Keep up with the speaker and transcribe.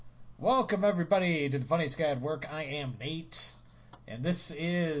Welcome, everybody, to the Funniest Guy at Work. I am Nate, and this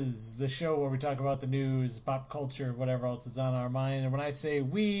is the show where we talk about the news, pop culture, whatever else is on our mind. And when I say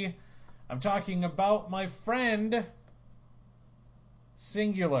we, I'm talking about my friend,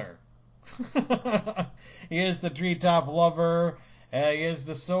 singular. He is the treetop lover. He is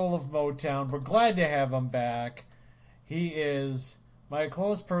the soul of Motown. We're glad to have him back. He is my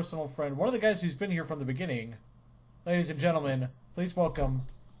close personal friend, one of the guys who's been here from the beginning. Ladies and gentlemen, please welcome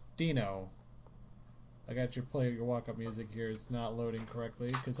Dino. I got your walk-up music here. It's not loading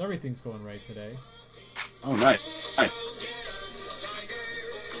correctly because everything's going right today. Oh, nice.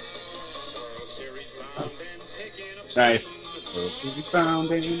 Nice. Found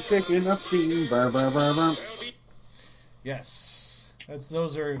and picking up steam. Yes,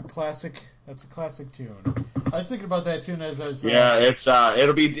 those are classic. That's a classic tune. I was thinking about that tune as I was. Yeah,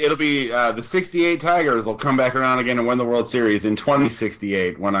 it'll be the '68 Tigers will come back around again and win the World Series in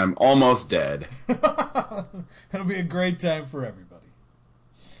 2068 when I'm almost dead. It'll be a great time for everybody.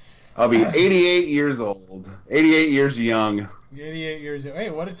 I'll be 88 years old, 88 years young. 88 years old. Hey,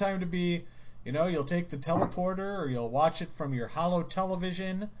 what a time to be! You'll take the teleporter, or you'll watch it from your hollow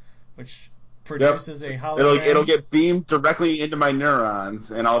television, which produces a hologram. It'll get beamed directly into my neurons,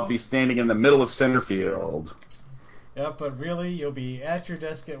 and I'll be standing in the middle of center field. Yep, but really, you'll be at your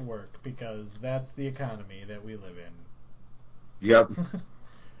desk at work because that's the economy that we live in. Yep.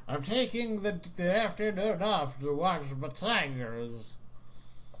 I'm taking the afternoon off to watch the Tigers.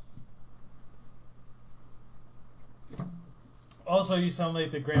 Also, you sound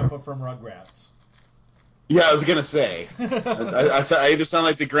like the grandpa from Rugrats. Yeah, I was gonna say. I either sound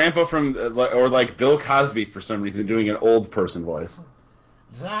like the grandpa from, or like Bill Cosby for some reason, doing an old person voice.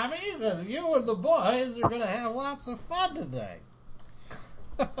 Tommy, you and the boys are gonna have lots of fun today.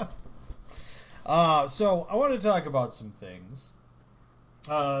 So I want to talk about some things.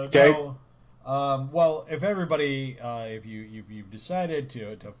 Okay. Well, if everybody, if you've decided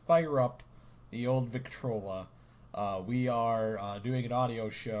to fire up the old Victrola, we are doing an audio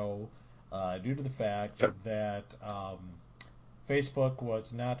show due to the fact that Facebook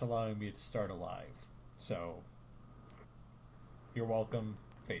was not allowing me to start a live. So you're welcome,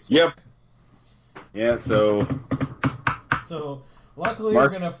 Facebook. Yep. Yeah. So luckily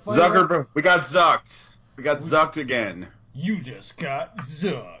Mark we're gonna fire Zuckerberg. up. We got zucked. We got zucked again. You just got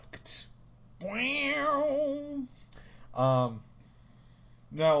zucked. Now,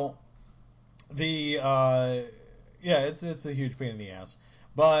 it's a huge pain in the ass.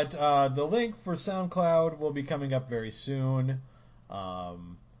 But the link for SoundCloud will be coming up very soon.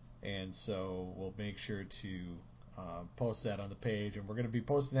 And so we'll make sure to post that on the page. And we're going to be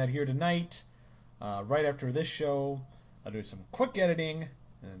posting that here tonight, right after this show. I'll do some quick editing,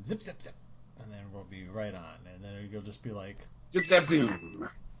 and zip, zip, zip. And then we'll be right on. And then you'll just be like, Zip, zap, zoom.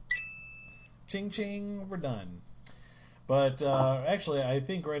 Ching, ching, we're done. But actually, I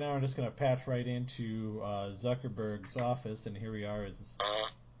think right now I'm just going to patch right into Zuckerberg's office, and here we are.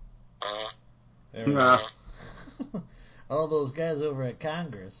 There we go. All those guys over at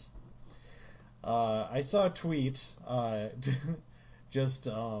Congress. I saw a tweet just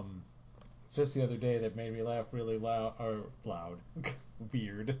the other day that made me laugh really loud,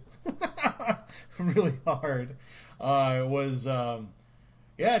 weird, really hard. It was.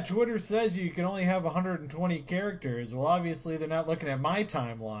 Twitter says you can only have 120 characters. Well, obviously they're not looking at my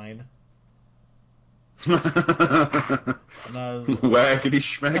timeline. Whackity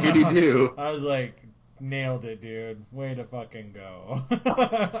schmackity do. I was like, nailed it, dude. Way to fucking go.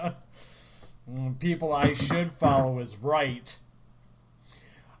 People I should follow is right.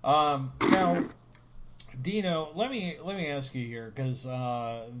 Now, Dino, let me ask you here, because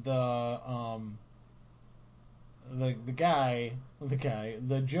the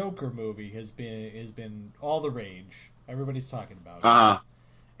Joker movie has been all the rage. Everybody's talking about it. Uh-huh.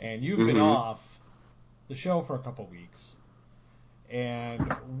 And you've been off the show for a couple weeks.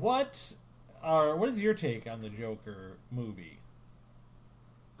 And what is your take on the Joker movie?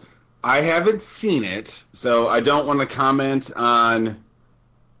 I haven't seen it, so I don't want to comment on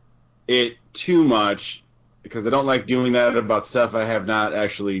it too much because I don't like doing that about stuff I have not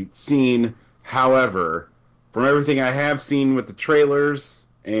actually seen. However, from everything I have seen with the trailers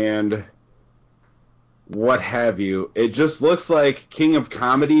and what have you, it just looks like King of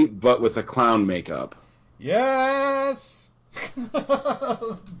Comedy, but with a clown makeup. Yes!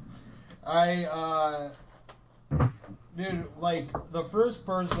 Dude, like, the first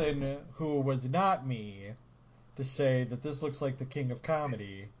person who was not me to say that this looks like the King of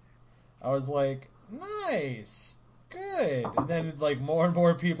Comedy, I was like, nice, good. And then, like, more and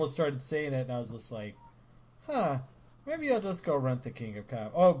more people started saying it, and I was just like, huh, maybe I'll just go rent the King of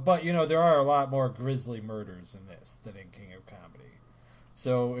Comedy. Oh, but there are a lot more grisly murders in this than in King of Comedy.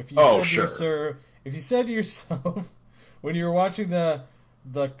 So if you said to yourself when you were watching the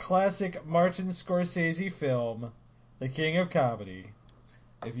classic Martin Scorsese film, The King of Comedy,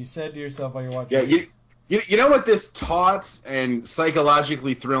 if you said to yourself while you're watching you know what this taut and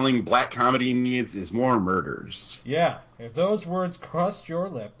psychologically thrilling black comedy needs is more murders. Yeah, if those words crossed your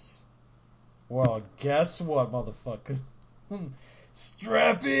lips, well, guess what, motherfuckers?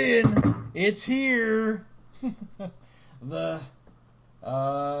 Strap in! It's here! The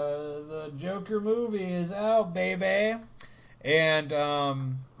Joker movie is out, baby! And,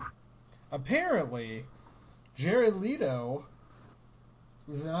 apparently, Jared Leto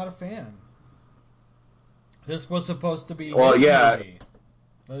is not a fan. This was supposed to be his movie.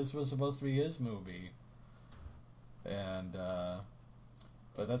 This was supposed to be his movie. And,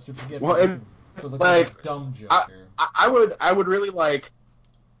 but that's what you get for looking like a dumb Joker. I would really like,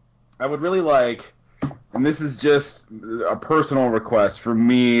 and this is just a personal request from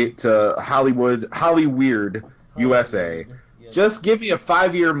me to Hollywood USA. Yes. Just give me a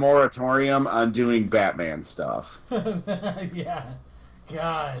 5-year moratorium on doing Batman stuff. Yeah.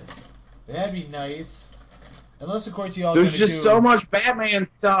 God. That'd be nice. Unless, of course, there's just so much Batman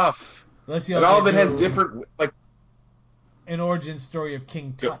stuff. And all of it has different, like, an origin story of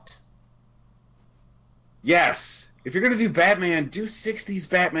King Tut. Yes. If you're gonna do Batman, do 60s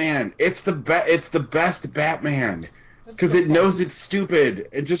Batman. It's the best Batman because it knows it's stupid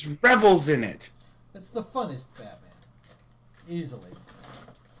and just revels in it. It's the funnest Batman, easily.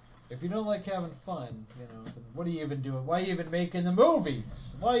 If you don't like having fun, then what are you even doing? Why are you even making the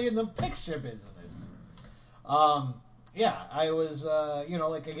movies? Why are you in the picture business? Yeah, I was,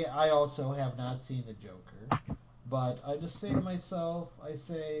 I also have not seen the Joker, but I just say to myself,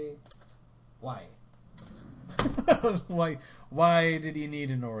 why? Why did he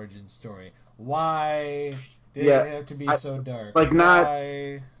need an origin story? Why did it have to be so dark?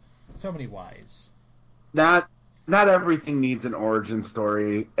 Why? So many whys. Not everything needs an origin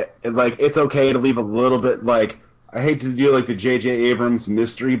story. Like, it's okay to leave a little bit, like, I hate to do like the J.J. Abrams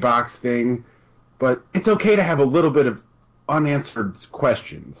mystery box thing, but it's okay to have a little bit of unanswered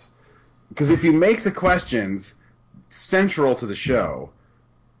questions. Because if you make the questions central to the show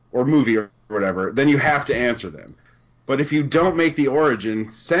or movie or whatever, then you have to answer them. But if you don't make the origin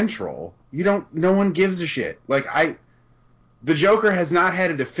central, no one gives a shit. The Joker has not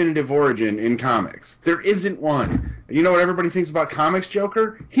had a definitive origin in comics. There isn't one. You know what everybody thinks about comics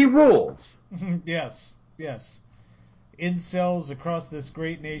Joker? He rules. Yes. Incels across this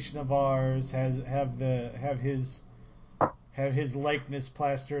great nation of ours have his likeness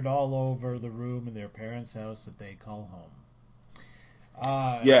plastered all over the room in their parents' house that they call home.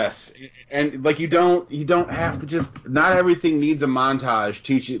 Yes, and you don't have to just. Not everything needs a montage.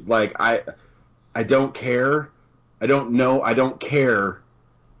 Teach it I don't care. I don't know. I don't care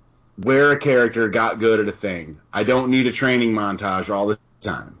where a character got good at a thing. I don't need a training montage all the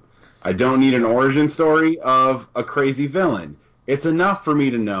time. I don't need an origin story of a crazy villain. It's enough for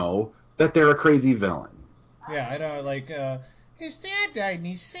me to know that they're a crazy villain. Yeah, I know. His dad died and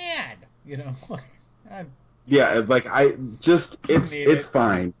he's sad. Yeah, it's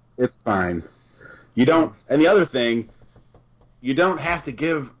fine. It's fine. You don't, and the other thing, you don't have to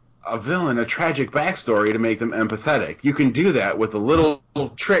give a villain a tragic backstory to make them empathetic. You can do that with a little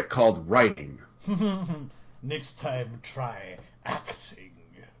trick called writing. Next time, try acting.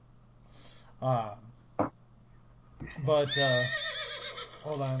 But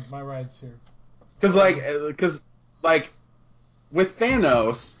hold on, my ride's here. Because with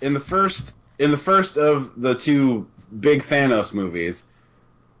Thanos in the first of the two big Thanos movies,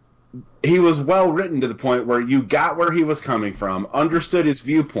 he was well written to the point where you got where he was coming from, understood his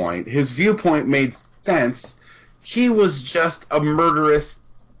viewpoint. His viewpoint made sense. He was just a murderous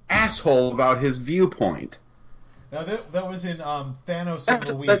asshole about his viewpoint. Now that was in Thanos and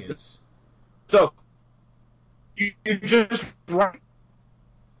Louise. So you just right.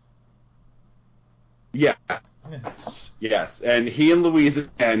 Yeah. Yes. And he and Louise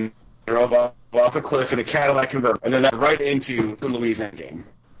again drove off a cliff in a Cadillac convertible, and then that right into the Louise endgame.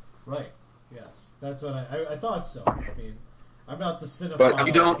 Right. Yes. That's what I thought so. I mean, I'm not the cinephile. But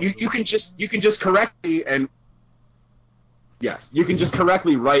you don't. You can just correctly you can just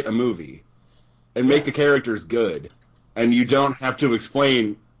correctly write a movie and make the characters good, and you don't have to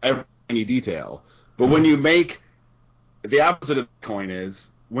explain any detail. But when you make the opposite of the coin is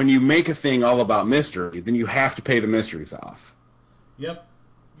when you make a thing all about mystery, then you have to pay the mysteries off. Yep.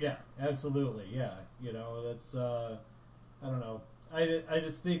 Yeah. Absolutely. Yeah. That's I don't know. I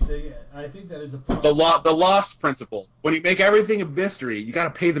just think I think that is a The problem. the lost principle. When you make everything a mystery, you got to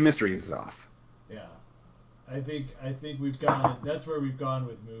pay the mysteries off. Yeah, I think we've gone. That's where we've gone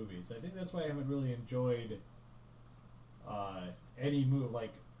with movies. I think that's why I haven't really enjoyed uh, any movie.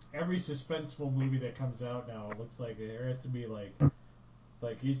 Like every suspenseful movie that comes out now, it looks like there has to be like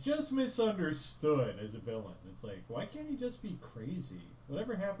he's just misunderstood as a villain. It's like, why can't he just be crazy?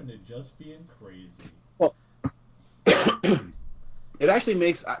 Whatever happened to just being crazy? Well, it actually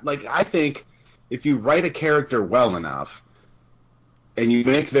makes like I think if you write a character well enough and you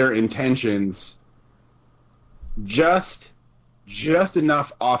make their intentions just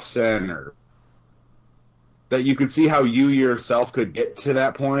enough off center that you could see how you yourself could get to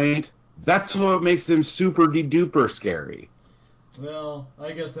that point. That's what makes them super duper scary. Well,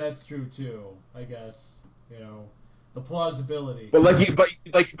 I guess that's true too. I guess the plausibility. But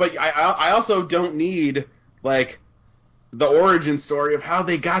I also don't need like the origin story of how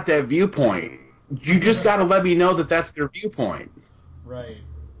they got that viewpoint. You just got to let me know that that's their viewpoint. Right.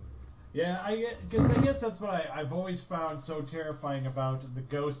 Yeah, because I guess that's what I've always found so terrifying about the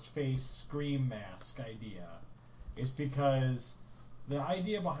ghost face scream mask idea, is because the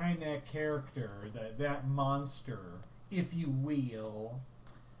idea behind that character, that monster, if you will,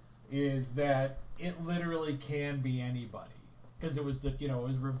 is that it literally can be anybody. Because it was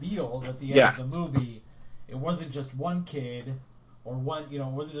revealed at the end of the Yes. movie, it wasn't just one kid or one, it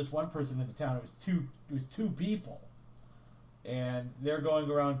wasn't just one person in the town. It was two people, and they're going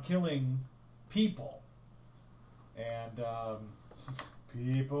around killing people, and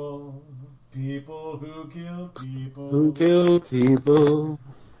people who kill Who people. kill people?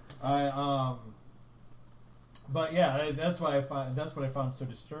 I But yeah, that's what I found so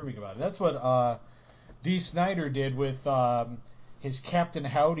disturbing about it. That's what D. Snyder did with his Captain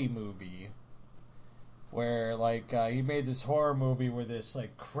Howdy movie, where like he made this horror movie where this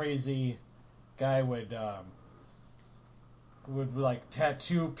like crazy guy would like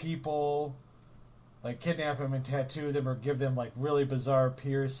tattoo people, like kidnap them and tattoo them or give them like really bizarre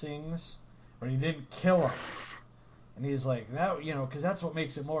piercings, but he didn't kill them. And he's like that, because that's what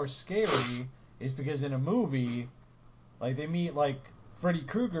makes it more scary. Is because in a movie, like they meet like Freddy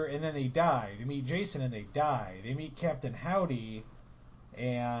Krueger and then they die. They meet Jason and they die. They meet Captain Howdy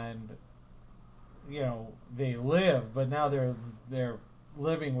and they live, but now they're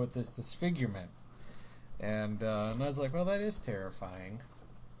living with this disfigurement. And I was like, well, that is terrifying.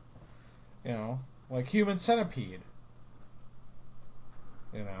 Like Human Centipede.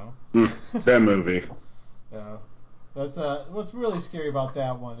 You know. That movie. Yeah. That's what's really scary about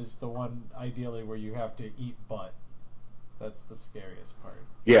that one is the one ideally where you have to eat butt. That's the scariest part.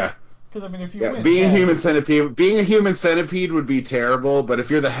 Yeah. Because I mean, if you Yeah. win head, Being a human centipede would be terrible, but if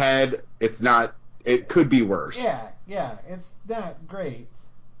you're the head, it's not. It could be worse. yeah, it's not great.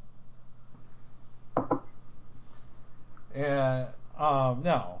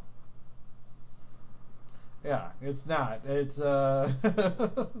 No. Yeah, it's not. It's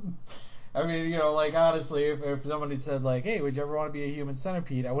I mean, like honestly, if somebody said like, "Hey, would you ever want to be a human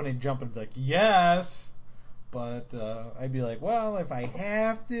centipede?" I wouldn't jump and be like, "Yes," but I'd be like, "Well, if I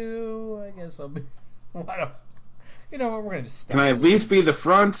have to, I guess I'll be." Why don't, you know what? We're gonna just Can stop I at least be the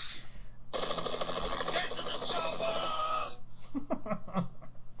front?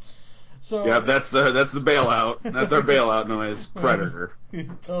 So Yeah, that's the bailout. That's our bailout noise. Predator. he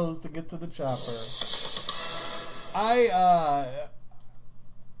tells us to get to the chopper. I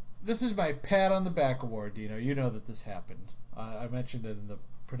This is my pat on the back award, Dino. You know that this happened. I mentioned it in the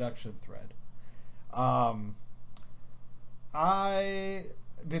production thread. I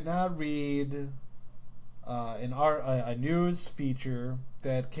did not read a news feature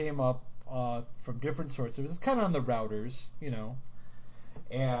that came up from different sources. It was kind of on the routers,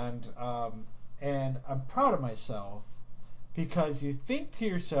 and I'm proud of myself because you think to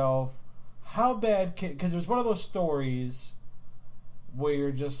yourself, how bad can? Because it was one of those stories where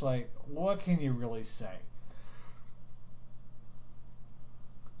you're just like, what can you really say?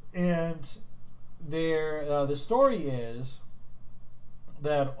 And the story is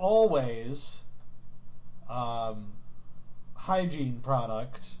that always hygiene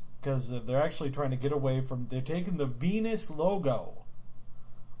product, because they're actually trying to get away from, they're taking the Venus logo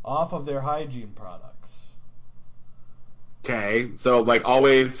off of their hygiene products. Okay, so like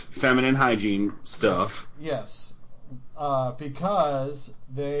always, feminine hygiene stuff. Yes. Because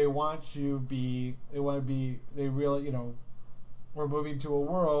they want they really, we're moving to a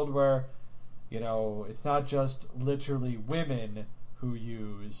world where, it's not just literally women who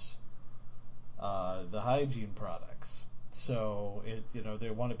use the hygiene products. So it's, they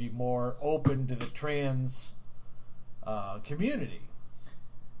want to be more open to the trans community.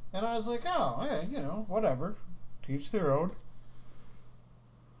 And I was like, oh, yeah, whatever. Teach their own.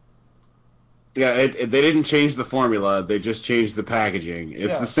 Yeah, they didn't change the formula. They just changed the packaging. It's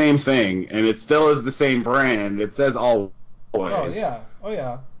the Yeah. same thing, and it still is the same brand. It says always. Oh, yeah. Oh,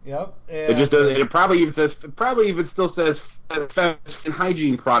 yeah. Yep. It just And, does. It probably even still says fast and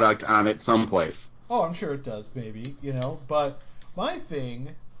hygiene product on it someplace. oh, I'm sure it does, maybe, But my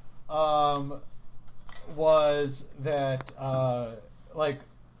thing was that, like,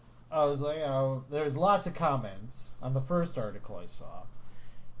 I was like, there's lots of comments on the first article I saw.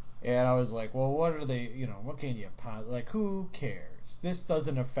 And I was like, well, what are they, what can you, like, who cares? This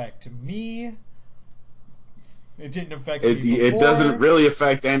doesn't affect me. It didn't affect me It doesn't before. really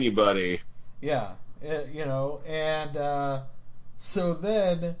affect anybody. Yeah, and so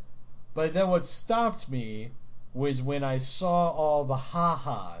then, but then what stopped me was when I saw all the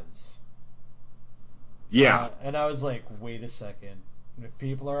ha-has. Yeah. And I was like, wait a second. If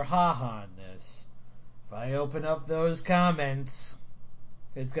people are ha-haing this, if I open up those comments,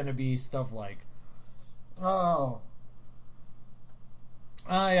 it's going to be stuff like, oh,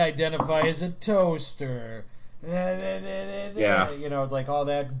 I identify as a toaster. Yeah. Like all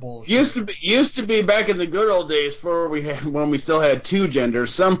that bullshit. Used to be back in the good old days when we still had two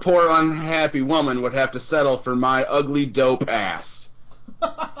genders. Some poor unhappy woman would have to settle for my ugly dope ass.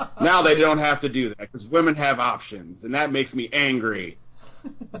 Now they don't have to do that because women have options, and that makes me angry.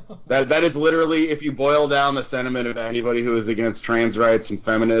 That is literally, if you boil down the sentiment of anybody who is against trans rights and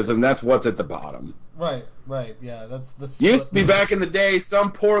feminism, that's what's at the bottom. Right, yeah, that's the Used to be back in the day,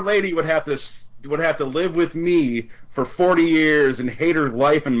 some poor lady would have to live with me for 40 years and hate her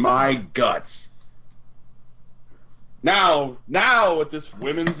life and my guts. Now with this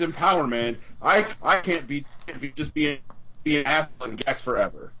women's empowerment, I can't be just being an asshole and Gex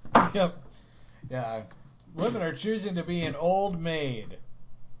forever. Yep. Yeah. Women are choosing to be an old maid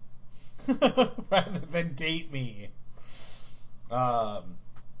rather than date me. Um,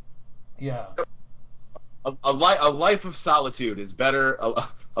 yeah. A life of solitude is better.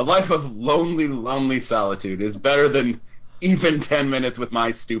 A life of lonely solitude is better than even 10 minutes with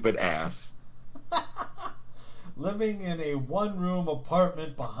my stupid ass. Living in a one-room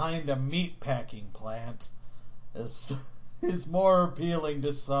apartment behind a meatpacking plant is is more appealing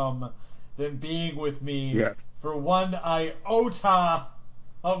to some than being with me Yes. for one iota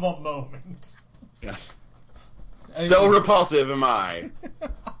of a moment. Yes. So I, repulsive am I.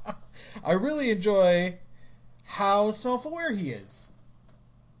 I really enjoy how self-aware he is.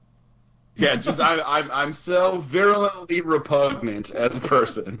 Yeah, just I'm so virulently repugnant as a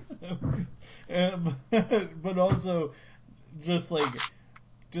person. and, but also just like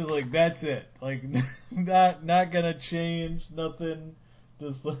that's it. Like not gonna change nothing.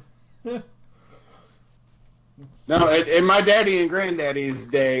 Just like No, in my daddy and granddaddy's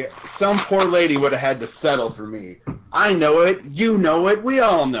day, some poor lady would have had to settle for me. I know it, you know it, we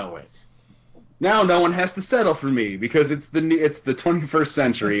all know it. Now no one has to settle for me because it's the 21st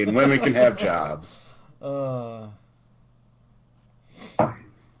century and women can have jobs. uh,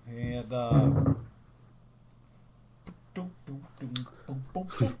 and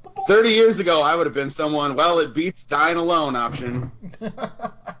 30 years ago, I would have been someone, well, it beats dying alone option.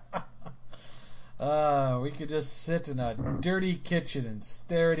 we could just sit in a dirty kitchen and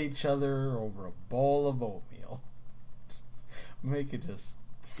stare at each other over a bowl of oatmeal. Make it just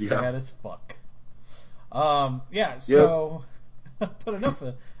Yeah. sad as fuck. Yeah. Yep. So, but enough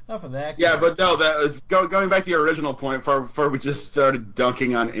of that. Yeah, but no, Content. that was going back to your original point before we just started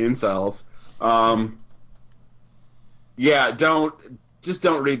dunking on incels. Um, yeah, don't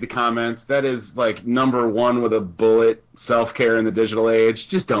read the comments. That is like number one with a bullet. Self-care in the digital age.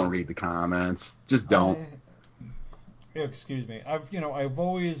 Just don't read the comments. Just don't. I excuse me. I've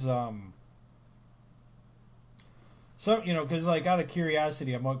always so because like out of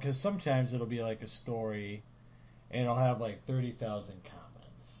curiosity, because sometimes it'll be like a story and it'll have like 30,000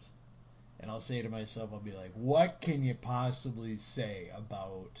 comments, and I'll say to myself, I'll be like, what can you possibly say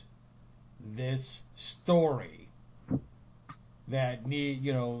about this story that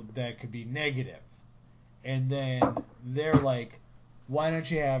could be negative? And then they're like, why don't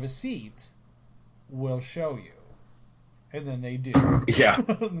you have a seat? We'll show you. And then they do. Yeah.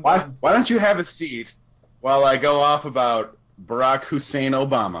 Why don't you have a seat while I go off about Barack Hussein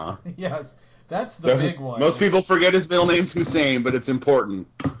Obama? Yes, that's the big Most one. people forget his middle name's Hussein, but it's important.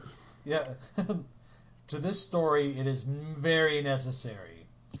 Yeah. To this story, it is very necessary.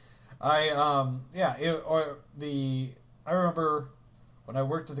 I remember when I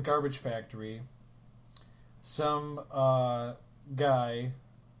worked at the garbage factory, some guy,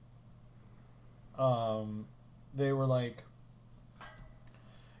 um, they were like,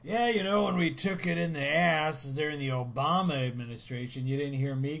 yeah, when we took it in the ass during the Obama administration, you didn't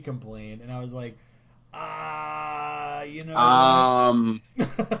hear me complain. And I was like, you know what?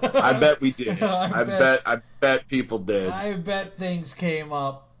 I bet we did. I I bet people did. I bet things came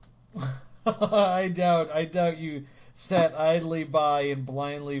up. I doubt you sat idly by and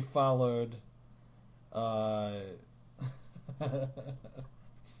blindly followed.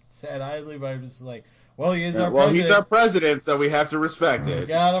 Sat idly by, just like, well, he is our president. He's our president, so we have to respect it.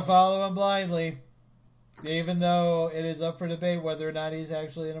 Gotta follow him blindly, even though it is up for debate whether or not he's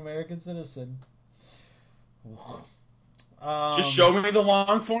actually an American citizen. Just show me the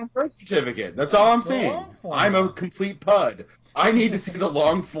long form birth certificate. That's all I'm saying. I'm a complete pud. I need to see the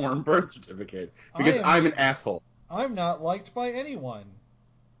long form birth certificate because I'm an asshole. I'm not liked by anyone.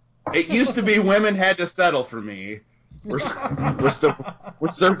 It used to be women had to settle for me. We're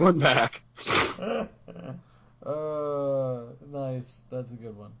circling back. Nice. That's a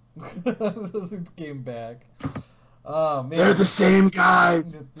good one. It came back. Man. They're the same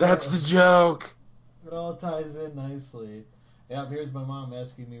guys. That's the joke. It all ties in nicely. Yep, here's my mom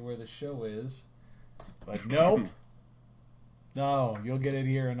asking me where the show is. But nope. No, you'll get it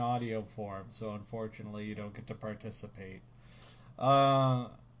here in audio form, so unfortunately you don't get to participate. Yeah,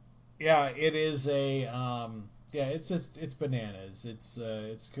 it is it's bananas. It's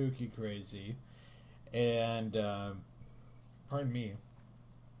kooky crazy. And pardon me.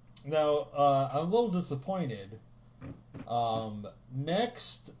 Now, I'm a little disappointed.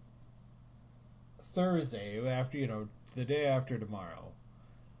 Next Thursday, after the day after tomorrow,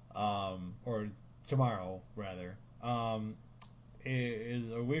 or tomorrow rather,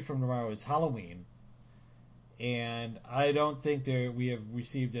 is a week from tomorrow is Halloween, and I don't think we have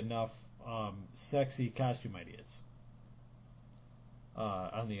received enough sexy costume ideas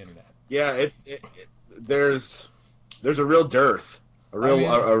on the internet. Yeah, there's a real dearth,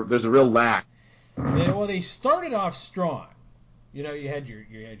 there's a real lack. They started off strong. You had your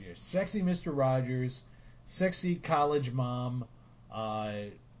sexy Mr. Rogers, sexy college mom,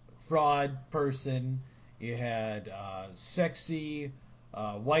 fraud person. You had sexy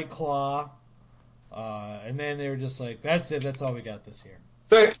White Claw, and then they were just like, "That's it. That's all we got this year."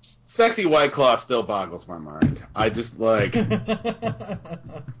 Sexy White Claw still boggles my mind. I just like.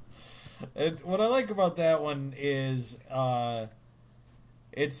 And what I like about that one is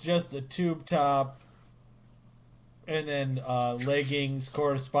it's just a tube top. And then leggings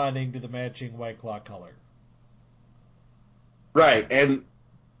corresponding to the matching White Claw color. Right, and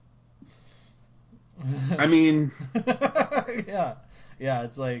I mean, yeah,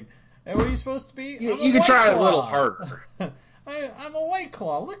 it's like, hey, what are you supposed to be? You can try a little harder. I'm a White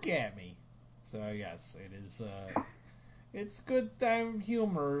Claw. Look at me. So yes, it is. It's good time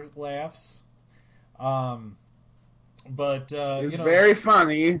humor, laughs. But it's very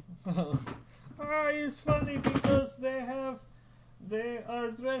funny. It's funny because they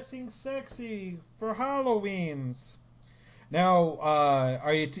are dressing sexy for Halloween's. Now,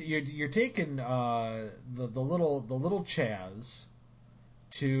 are you're taking the little Chaz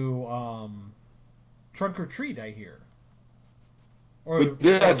to trunk or treat? I hear. We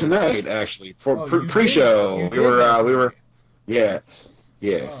did that tonight, actually, for pre-show. We were. Yes.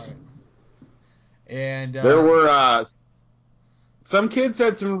 Right. And there were some kids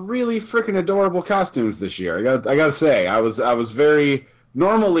had some really freaking adorable costumes this year. I gotta say, I was very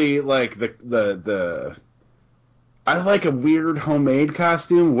normally like the I like a weird homemade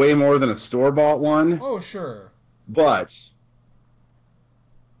costume way more than a store-bought one. Oh, sure. But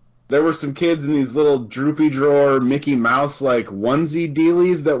there were some kids in these little droopy drawer Mickey Mouse like onesie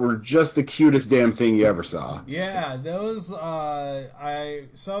dealies that were just the cutest damn thing you ever saw. Yeah, those I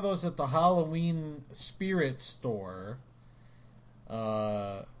saw those at the Halloween Spirit store.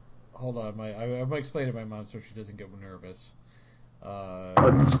 Hold on, I'm explaining to my mom so she doesn't get nervous.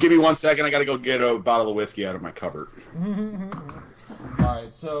 Just give me 1 second. I gotta go get a bottle of whiskey out of my cupboard.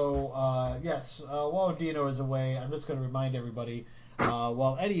 Alright, so, yes, while Dino is away, I'm just going to remind everybody,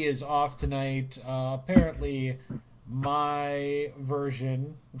 while Eddie is off tonight, apparently my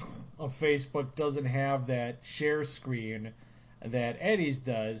version of Facebook doesn't have that share screen that Eddie's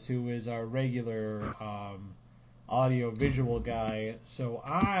does, who is our regular audio-visual guy, so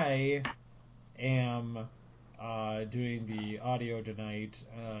I am doing the audio tonight,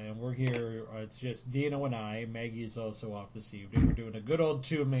 and we're here. It's just Dino and I. Maggie is also off this evening. We're doing a good old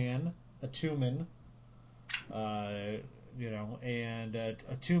two-man, a two-man, and a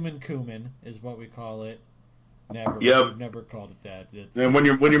two-man-cumin is what we call it. We've never called it that. And when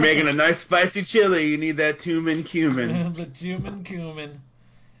you're making a nice spicy chili, you need that two-man cumin. The two-man cumin.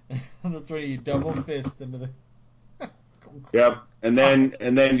 That's where you double fist into the. Yep. And Fuck. then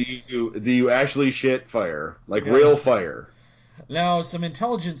you actually shit fire, like real Yes. fire. Now, some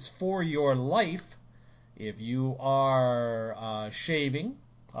intelligence for your life. If you are shaving,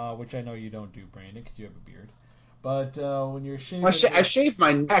 which I know you don't do, Brandon, because you have a beard, but when you're shaving I your shave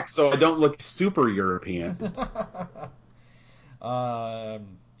my neck so I don't look super European. um,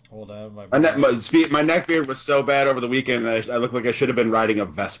 hold on, My neck beard was so bad over the weekend. I looked like I should have been riding a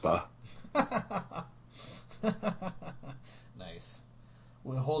Vespa. Nice.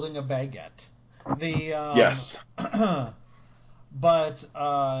 We're holding a baguette. The Yes. but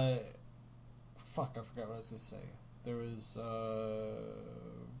fuck, I forgot what I was gonna say. There was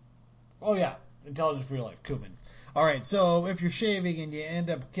oh yeah, intelligence for your life, cumin. All right, so if you're shaving and you end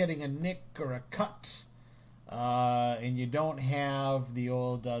up getting a nick or a cut, and you don't have the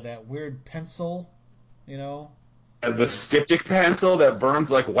old that weird pencil, you know. The styptic pencil that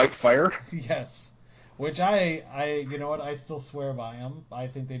burns like white fire. Yes, which you know what, I still swear by them. I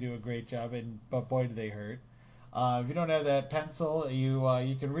think they do a great job, but boy do they hurt. If you don't have that pencil,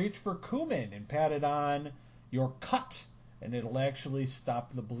 you can reach for cumin and pat it on your cut, and it'll actually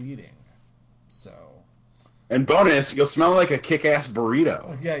stop the bleeding. So And bonus, you'll smell like a kick-ass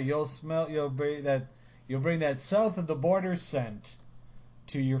burrito. yeah, you'll bring that south of the border scent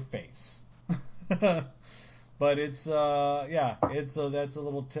to your face. But it's yeah, it's that's a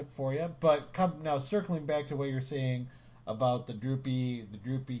little tip for you. But come now, circling back to what you're saying about the droopy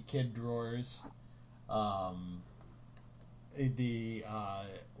kid drawers. Um, the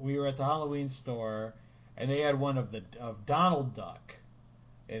We were at the Halloween store, and they had one of Donald Duck,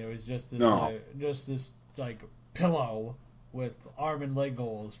 and it was No. just this like pillow with arm and leg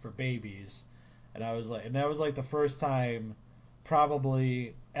holes for babies, and that was like the first time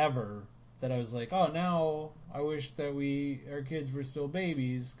probably ever that I was like, oh, now I wish that our kids were still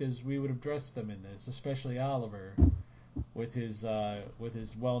babies because we would have dressed them in this, especially Oliver with his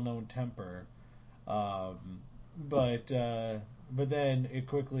well-known temper. Um, but then it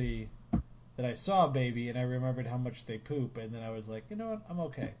quickly that I saw a baby and I remembered how much they poop, and then I was like, you know what, I'm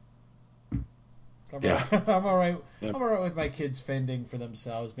okay. I'm all Yeah. right. I'm all right. Yeah. I'm all right with my kids fending for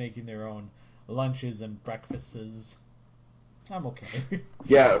themselves, making their own lunches and breakfasts. I'm okay.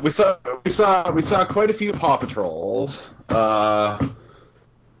 Yeah, we saw quite a few Paw Patrols.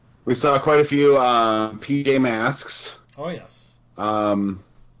 We saw quite a few PJ Masks. Oh yes. Um,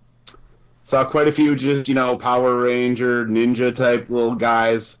 saw quite a few just Power Ranger, Ninja type little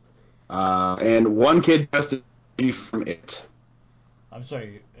guys, and one kid dressed as Georgie from It. I'm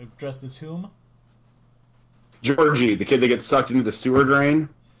sorry. Dressed as whom? Georgie, the kid that gets sucked into the sewer drain,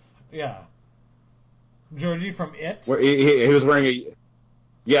 Yeah, Georgie from It. where he was wearing a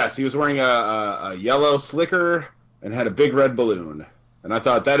yes, he was wearing a yellow slicker and had a big red balloon. And I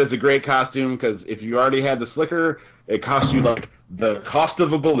thought that is a great costume because if you already had the slicker, it cost you like the cost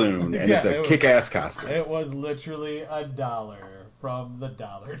of a balloon, and it's Yeah, a kick-ass costume. it was literally $1 from the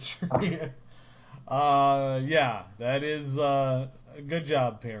Dollar Tree. Yeah, that is a good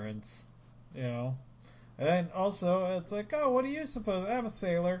job, parents. You know, and then also it's like, oh, what do you suppose? I'm a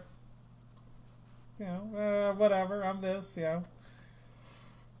sailor. You know, whatever. I'm this. You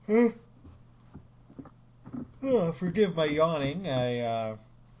know. Forgive my yawning. I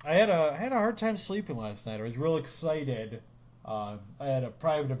had a hard time sleeping last night. I was real excited. I had a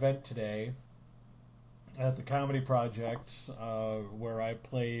private event today at the Comedy Project where I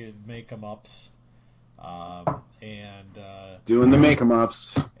played make 'em ups, and Doing the make 'em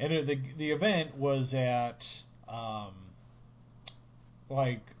ups. the event was at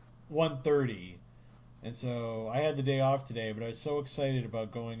like 1:30. And so I had the day off today, but I was so excited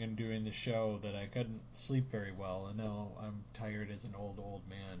about going and doing the show that I couldn't sleep very well. And now I'm tired as an old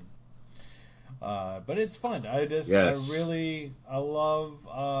man. But it's fun. Yes. I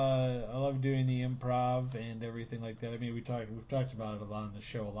love doing the improv and everything like that. I mean, we've talked about it a lot on the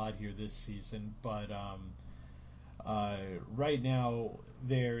show a lot here this season, but right now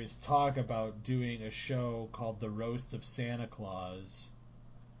there is talk about doing a show called The Roast of Santa Claus.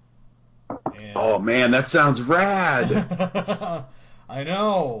 Oh And man, that sounds rad. I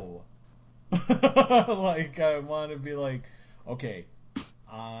know. Like I want to be like, okay,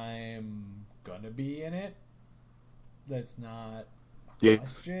 I'm gonna be in it. That's not a Yeah.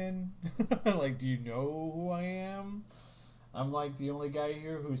 question. Like, do you know who I am? I'm like the only guy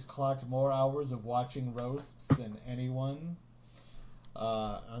here who's clocked more hours of watching roasts than anyone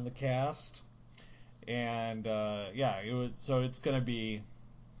on the cast. And yeah, it was so it's gonna be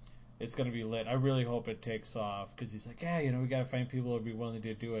lit. I really hope it takes off because he's like, yeah, we gotta find people who'd be willing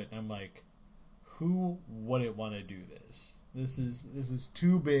to do it. And I'm like, who wouldn't want to do this? This is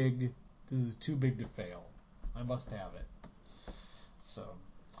too big. This is too big to fail. I must have it. So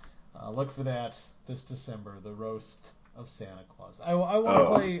look for that this December, the roast of Santa Claus. I want to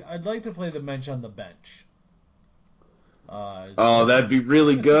play. I'd like to play the Mensch on the Bench. That'd be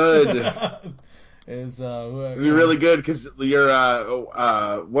really good. It'd be really good because your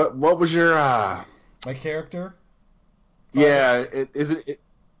what was your my character? Yeah,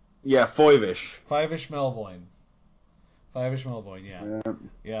 yeah, Foivish. Five-ish Melvoin. Yeah.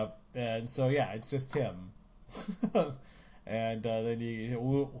 Yep. And so it's just him. And then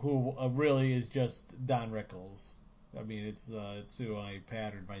who really is just Don Rickles. I mean, it's who I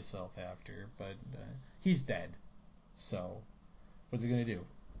patterned myself after, but he's dead. So what's he gonna do?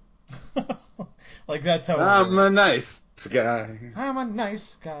 Like that's how I'm a nice guy. I'm a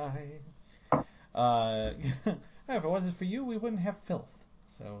nice guy. If it wasn't for you, we wouldn't have filth.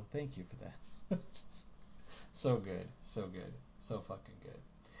 So thank you for that. So good, so fucking good.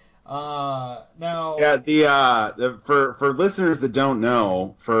 Now, for listeners that don't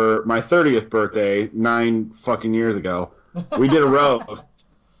know, for my 30th birthday, 9 fucking years ago, we did a roast.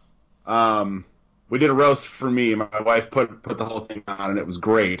 We did a roast for me. My wife put the whole thing on, and it was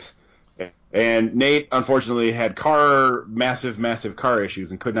great. And Nate, unfortunately, had massive car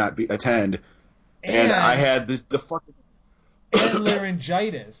issues and could not attend. And I had the fucking and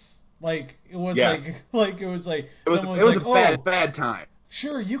laryngitis. Like it was yes. like it was like it was someone was like, bad time.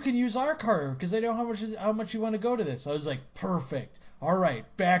 Sure, you can use our car because I know how much you want to go to this. I was like, perfect. All right,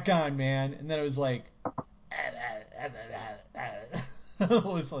 back on, man. And then it was like, it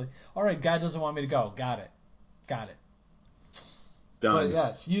was like, all right, God doesn't want me to go. Got it. Done. But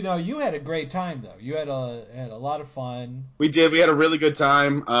yes, you had a great time though. You had a lot of fun. We did. We had a really good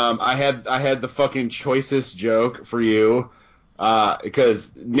time. I had the fucking choicest joke for you.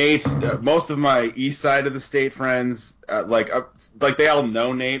 Because Nate, most of my east side of the state friends, like they all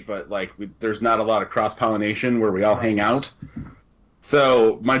know Nate, but there's not a lot of cross pollination where we all hang out.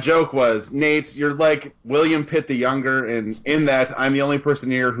 So my joke was, Nate, you're like William Pitt the Younger, and in that I'm the only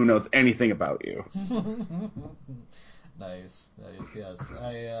person here who knows anything about you. Nice, yes.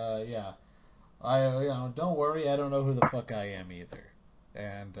 Don't worry, I don't know who the fuck I am either,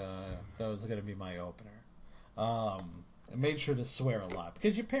 and that was gonna be my opener. I made sure to swear a lot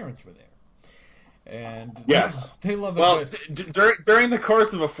because your parents were there, and yes, they love it. Well, during the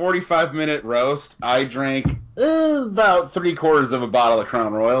course of a 45-minute roast, I drank about 3/4 of a bottle of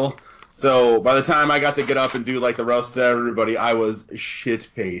Crown Royal. So by the time I got to get up and do the roast to everybody, I was shit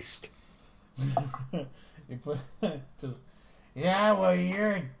faced. You put well,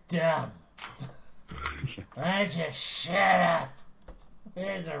 you're dumb. Why don't you shut up?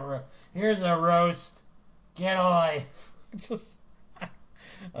 Here's a roast. Get a life. Just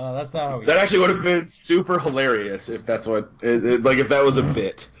that's not how we. That actually would have been super hilarious if that's what if that was a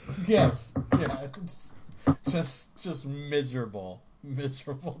bit. Yes. Yeah. Just miserable,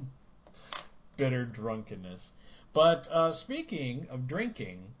 bitter drunkenness. But speaking of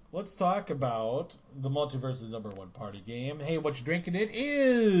drinking, let's talk about the Multiverse's #1 party game. Hey, what you drinking? It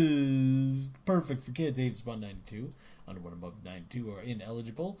is perfect for kids ages 192. Under 1 above 92 are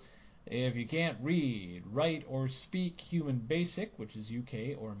ineligible. If you can't read, write, or speak Human Basic, which is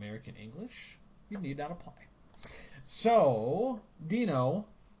UK or American English, you need not apply. So, Dino,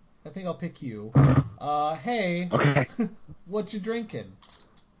 I think I'll pick you. Hey, okay. What you drinking?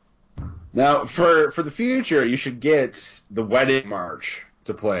 Now, for the future, you should get the Wedding March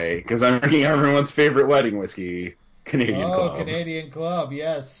to play, because I'm drinking everyone's favorite wedding whiskey, Canadian Club. Oh, Canadian Club,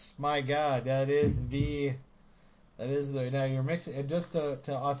 yes. My God, that is the... Now you're mixing... Just to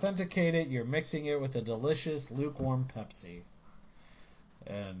authenticate it, you're mixing it with a delicious, lukewarm Pepsi.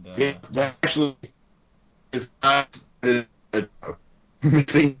 And, that actually is not...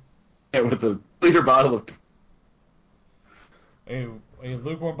 mixing it with a liter bottle of... A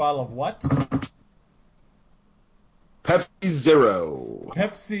lukewarm bottle of what? Pepsi Zero.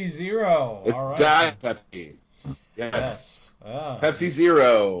 Pepsi Zero. It's All right. Diet Pepsi. Yes. Pepsi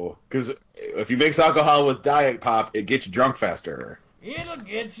Zero. Because if you mix alcohol with Diet Pop, it gets you drunk faster. It'll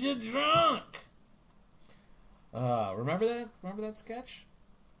get you drunk. Remember that? Remember that sketch?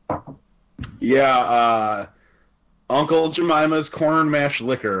 Yeah. Uncle Jemima's Corn Mash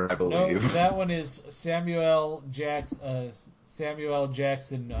Liquor, I believe. No, that one is Samuel Jackson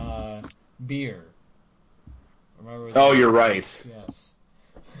beer. Remember? Oh, you're right. Yes.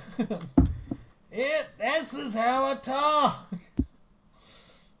 This is how I talk.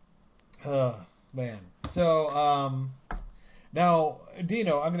 Oh man. So now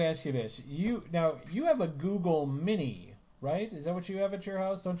Dino, I'm going to ask you this. You have a Google Mini, right? Is that what you have at your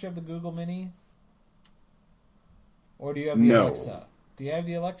house? Don't you have the Google Mini? Or do you have the Alexa? Do you have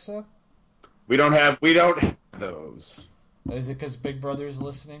the Alexa? We don't have those. Is it because Big Brother's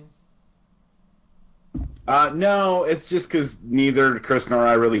listening? No, it's just because neither Chris nor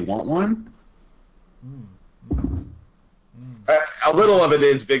I really want one. Mm, mm, mm. A little of it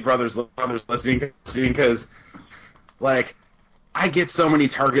is Big Brother's listening because, like, I get so many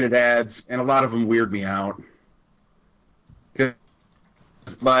targeted ads, and a lot of them weird me out. 'Cause,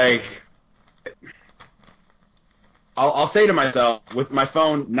 like, Right. I'll say to myself, with my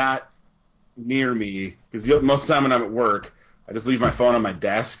phone not near me, because most of the time when I'm at work, I just leave my phone on my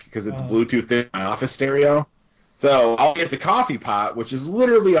desk because it's Uh, Bluetooth in my office stereo. So I'll get the coffee pot, which is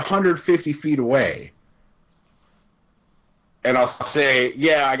literally 150 feet away, and I'll say,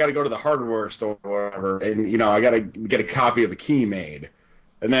 "Yeah, I got to go to the hardware store or whatever, and I got to get a copy of a key made."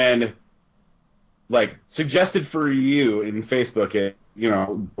 And then, like, suggested for you in Facebook,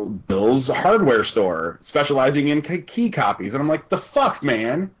 Bill's hardware store specializing in key copies, and I'm like, "The fuck,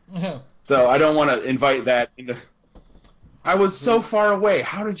 man!" So I don't want to invite that into. I was so see, far away.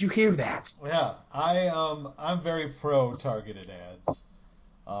 How did you hear that? yeah, I'm very pro targeted ads.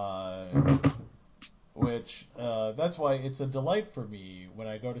 Which that's why it's a delight for me when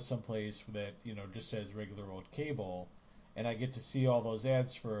I go to some place that just has regular old cable, and I get to see all those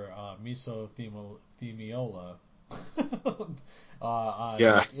ads for themiola on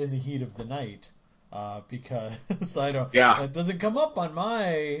Yeah, like in the heat of the night. Because I don't, yeah, that doesn't come up on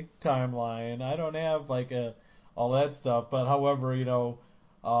my timeline. I don't have like all that stuff. But however,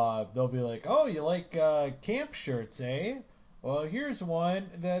 they'll be like, "Oh, you like camp shirts, eh? Well, here's one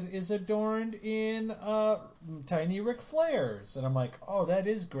that is adorned in tiny Ric Flairs," and I'm like, "Oh, that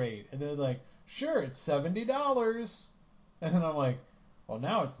is great." And they're like, "Sure, it's $70," and I'm like, "Well,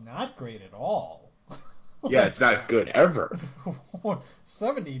 now it's not great at all." yeah. Like It's not good ever.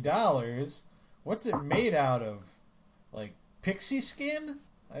 $70. What's it made out of? Like pixie skin?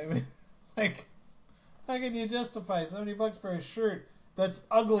 I mean, like, how can you justify $70 for a shirt that's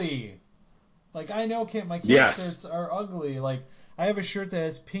ugly? Like I know my camp Yes. shirts are ugly. Like I have a shirt that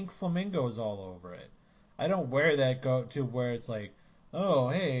has pink flamingos all over it. I don't wear that go to where it's like, oh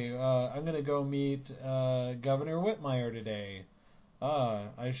hey, I'm gonna go meet Governor Whitmire today.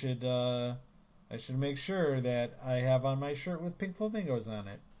 I should make sure that I have on my shirt with pink flamingos on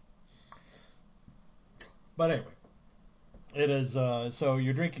it. But anyway, it is so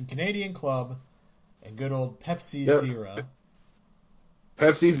you're drinking Canadian Club and good old Pepsi Yep. Zero.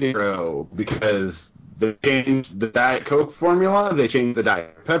 Pepsi Zero, because they changed the Diet Coke formula. They changed the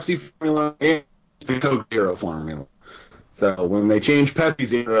Diet Pepsi formula and the Coke Zero formula. So when they change Pepsi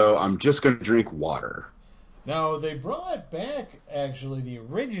Zero, I'm just going to drink water. Now they brought back actually the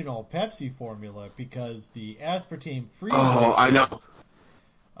original Pepsi formula because the aspartame free Oh, I version know.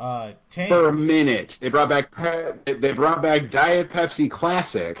 For a tanked. minute, they brought back Diet Pepsi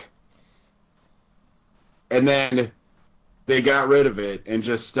Classic, and then they got rid of it and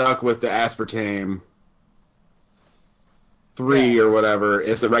just stuck with the aspartame Yeah, 3 or whatever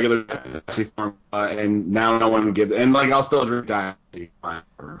is the regular Pepsi formula, and now no one gives. And like, I'll still drink Diet Pepsi,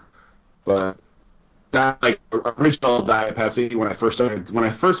 but that, like, original Diet Pepsi, when I first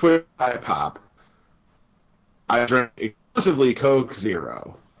went to Diet Pop, I drank exclusively Coke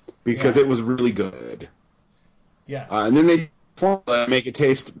Zero because yeah, it was really good. And yes. then they formula make it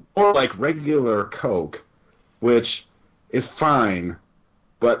taste more like regular Coke, which is fine.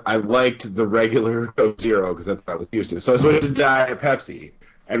 But I liked the regular Coke Zero because that's what I was used to. So I switched to Diet Pepsi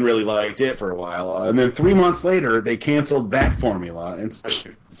and really liked it for a while. And then 3 months later, they canceled that formula, and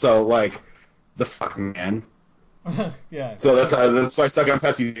so like, the fuck, man. Yeah, So that's why I stuck on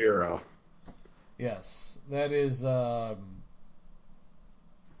Pepsi Zero. yes. That is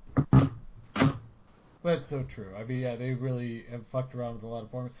that's so true. I mean, yeah, they really have fucked around with a lot of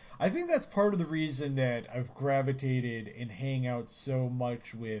formulas. I think that's part of the reason that I've gravitated and hang out so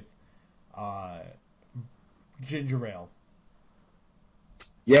much with uh, ginger ale.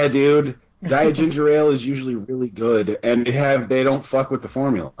 Yeah, dude. Diet ginger ale is usually really good, and they don't fuck with the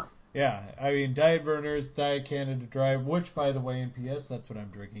formula. Yeah, I mean, Diet Vernors, Diet Canada Dry, which, by the way, in PS, that's what I'm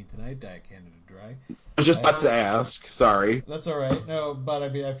drinking tonight, Diet Canada Dry. I was just I, about to ask. Sorry. that's all right. No, but I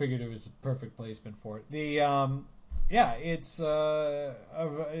mean, I figured it was a perfect placement for it. Yeah,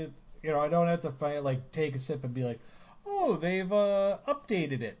 I don't have to like take a sip and be like, oh, they've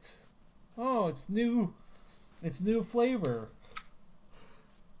updated it. Oh, it's new flavor.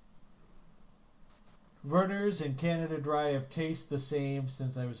 Vernors and Canada Dry have tasted the same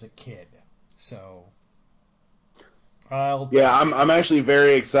since I was a kid, so I'll Yeah, take I'm it. actually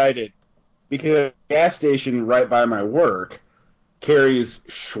very excited because the gas station right by my work carries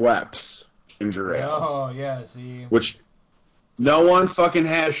Schweppes ginger ale, Oh yeah, see, which no one fucking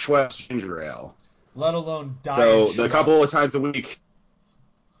has Schweppes ginger ale. Let alone diet So the couple of Schweppes. times a week.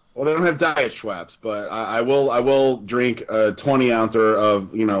 Well, they don't have diet Schweppes, but I will drink a 20 ouncer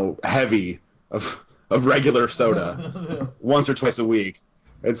of heavy of regular soda once or twice a week.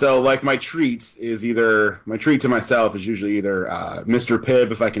 And so, like, my treat to myself is usually either Mr.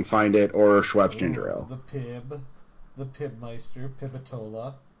 Pibb if I can find it, or Schweppes ginger Ooh, ale. the Pibmeister,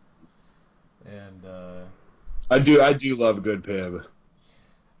 Pibatola, and I do love good Pibb.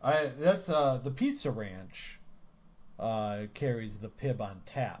 that's the Pizza Ranch carries the Pib on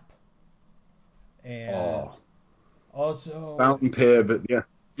tap, and Oh, also fountain Pibb, yeah.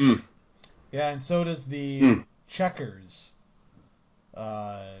 Mm, yeah, and so does the mm. Checkers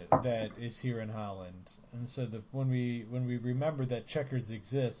that is here in Holland, and so when we remember that Checkers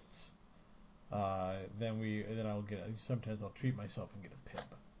exists, then sometimes I'll treat myself and get a Pib.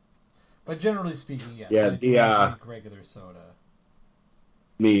 But generally speaking, yes, Yeah, I do not drink regular soda.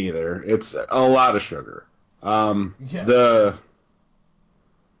 me either. It's a lot of sugar. Um, Yes. the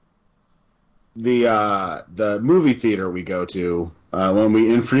the movie theater we go to when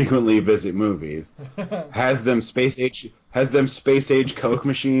we infrequently visit movies has them space age Coke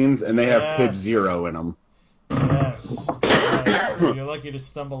machines, and they have Pib Yes. Zero in them. Yes. Yes. You're lucky to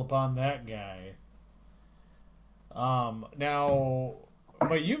stumble upon that guy. Now,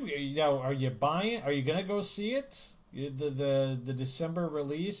 but are you buying? Are you gonna go see it? The December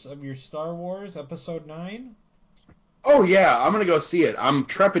release of your Star Wars Episode 9? Oh yeah, I'm gonna go see it. I'm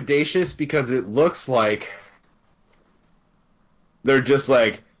trepidatious because it looks like they're just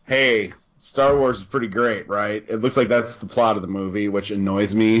like, hey, Star Wars is pretty great, right? It looks like that's the plot of the movie, which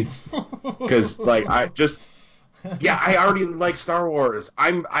annoys me because like I already like Star Wars.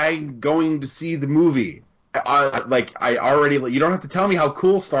 I'm going to see the movie. I already. You don't have to tell me how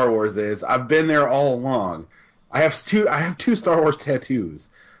cool Star Wars is. I've been there all along. I have two Star Wars tattoos.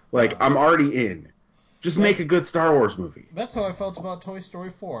 Like, Yeah. I'm already in. Just That make a good Star Wars movie. that's how I felt about Toy Story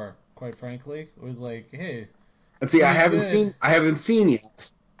 4. Quite frankly, it was like, hey, And it's see, gonna be good. I haven't seen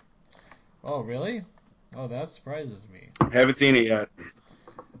yet. Oh, really? Oh, that surprises me. I haven't seen it yet.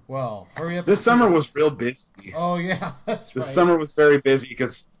 Well, hurry up and This see summer it. was real busy. Oh yeah, that's This right. summer was very busy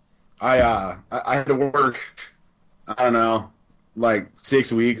because I had to work. I don't know, like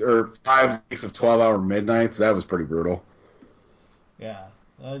 6 weeks or 5 weeks of 12-hour midnights. That was pretty brutal. Yeah,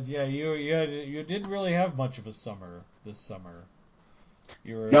 yeah. You didn't really have much of a summer this summer.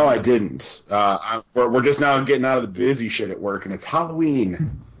 You were No, I didn't. We're just now getting out of the busy shit at work, and it's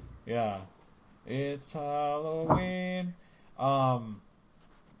Halloween. yeah. It's Halloween. Um,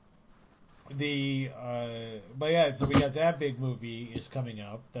 but yeah, so we got that big movie is coming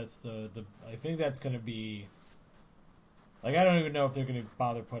up. That's the I think that's gonna be like I don't even know if they're gonna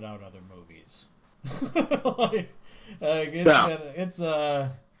bother put out other movies. like, like No. it's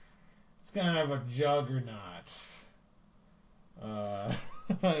kind of a juggernaut. Uh,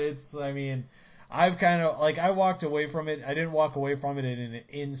 I mean, I've kind of like I walked away from it. I didn't walk away from it in an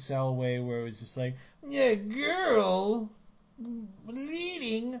incel way where it was just like, yeah, girl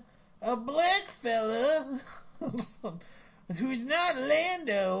leading a black fella who's not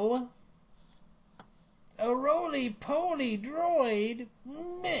Lando, a roly poly droid.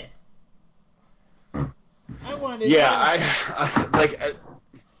 Meh. I wanted Yeah, her.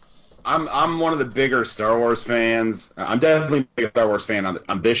 I'm one of the bigger Star Wars fans. I'm definitely a big Star Wars fan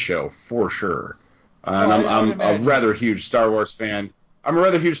on this show for sure, Oh, and I would I'm a rather imagine. huge Star Wars fan. I'm a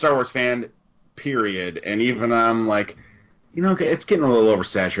rather huge Star Wars fan, period. And even I'm like, it's getting a little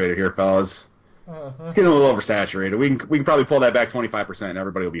oversaturated here, fellas. It's getting a little oversaturated. We can probably pull that back 25%, and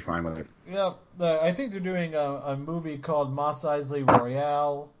everybody will be fine with it. Yep. I think they're doing a movie called Mos Eisley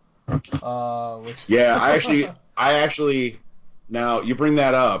Royale, which. Yeah, I actually, now you bring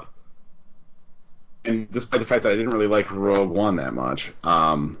that up, and despite the fact that I didn't really like Rogue One that much,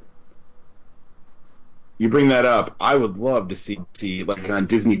 you bring that up, I would love to see like on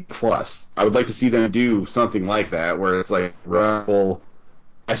Disney Plus. I would like to see them do something like that, where it's like rebel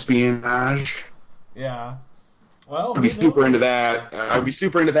espionage. Yeah. Well, I'd be who super into knows? that. I'd be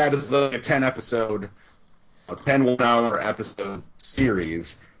super into that as like a 10 episode, a 1 hour episode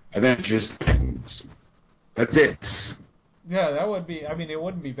series, and then just that's it. Yeah, that would be. I mean, it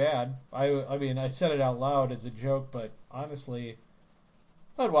wouldn't be bad. I mean, I said it out loud as a joke, but honestly,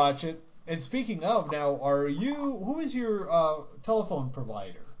 I'd watch it. And speaking of, now, who is your telephone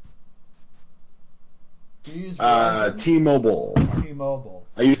provider? Do you use Verizon? T-Mobile. T-Mobile.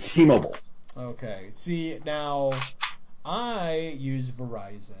 I use T-Mobile. Okay. See, now I use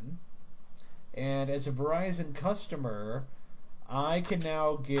Verizon, and as a Verizon customer, I can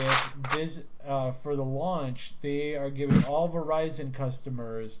now get for the launch. They are giving all Verizon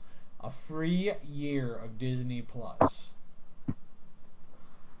customers a free year of Disney Plus.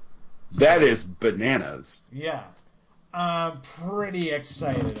 That So is bananas. yeah, I'm pretty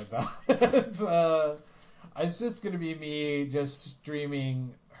excited about it. It's just gonna be me just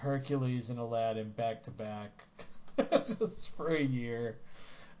streaming Hercules and Aladdin back to back, just for a year.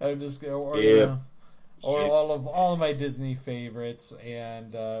 I'm just gonna, or Yep. or Yep. all of my Disney favorites,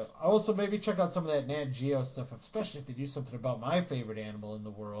 and I also maybe check out some of that Nat Geo stuff, especially if they do something about my favorite animal in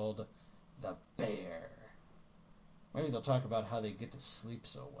the world, the bear. Maybe they'll talk about how they get to sleep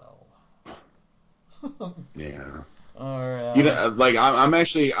so well. Yeah. or You know, like I'm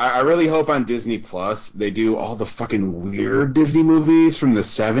actually, I really hope on Disney Plus they do all the fucking weird Disney movies from the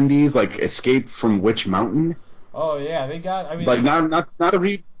 '70s, like Escape from Witch Mountain. oh yeah, they got. I mean, Like not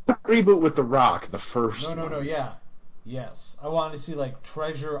the reboot with The Rock, the no, first no, no, one. yeah, yes. I want to see like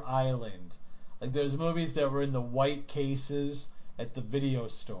Treasure Island. Like there's movies that were in the white cases at the video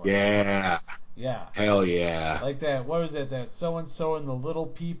store. Yeah, Yeah, hell yeah. like that. What was it? That so and so and the Little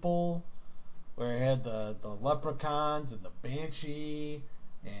People, where it had the leprechauns and the banshee,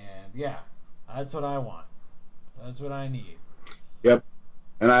 and yeah, that's what I want. That's what I need. Yep.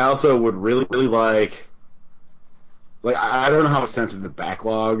 And I also would really like I don't know how sensitive the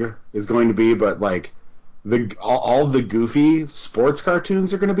backlog is going to be, but like the all the goofy sports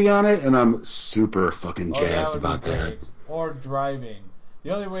cartoons are going to be on it, and I'm super fucking Oh, that jazzed would be about that. great. Or driving. The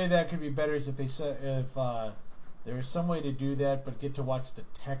only way that could be better is if they said if there was some way to do that, but get to watch the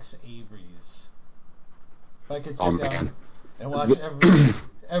Tex Averys. If I could Oh sit down man. and watch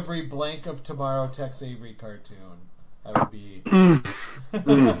every blank of tomorrow Tex Avery cartoon, that would be.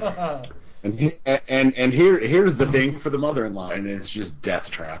 And here's the thing for the mother-in-law, and it's just death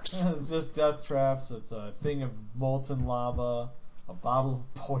traps. It's just death traps. It's a thing of molten lava, a bottle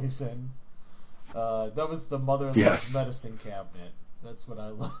of poison. That was the mother-in-law's Yes. medicine cabinet. That's what I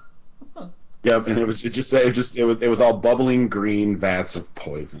love. Yep. And it was all bubbling green vats of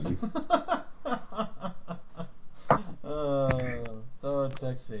poison. Oh,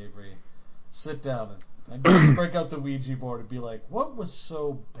 Tex Avery. Sit down and break out the Ouija board and be like, what was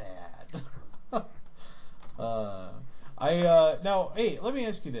so bad? uh, now, hey, let me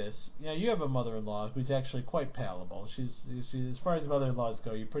ask you this. You know, you have a mother-in-law who's actually quite palatable. She's as far as mother-in-laws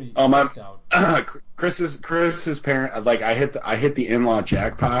go, you Oh my, lucked out. Chris's parent, like I hit the in-law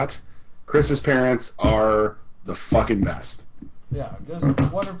jackpot. Chris's parents are the fucking best. Yeah, just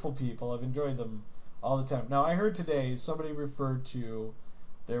wonderful people. I've enjoyed them all the time. Now, I heard today somebody referred to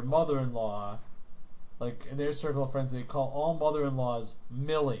their mother-in-law, like in their circle of friends, they call all mother-in-laws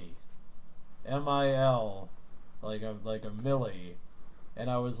Millie, MIL, like a Millie, and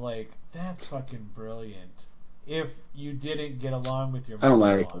I was like, that's fucking brilliant. If you didn't get along with your I don't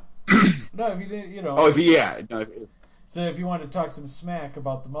like mother-in-law, it. no, if you didn't, Oh, if yeah, no, so if you want to talk some smack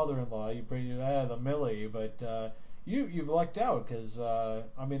about the mother-in-law, you bring the Millie, but you've lucked out because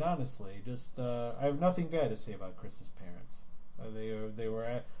I mean honestly, just I have nothing bad to say about Chris's parents. They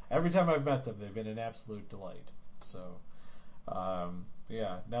were every time I've met them, they've been an absolute delight. So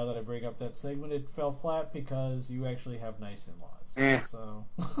yeah, now that I bring up that segment, it fell flat because you actually have nice in-laws. eh. So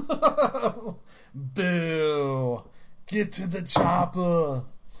boo, get to the chopper.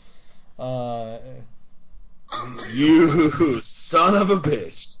 Uh, You son of a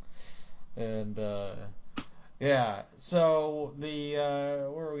bitch. and yeah, so the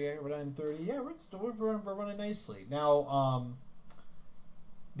where are we at? We're 9:30. Yeah, we're running nicely now.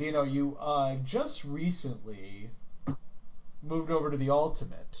 Dino, you just recently moved over to the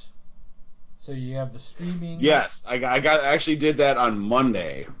Ultimate, so you have the streaming. Yes, I actually did that on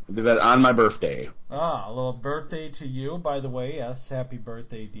Monday. I did that on my birthday. A little birthday to you, by the way. Yes, happy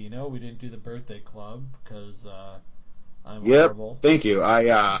birthday, Dino. We didn't do the birthday club because I'm Yep. horrible. Thank you.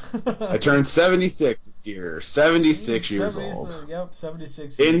 I turned 76 this year. 76 years 70, old. yep,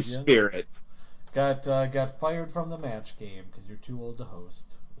 76 In years. You spirit. got fired from the match game because you're too old to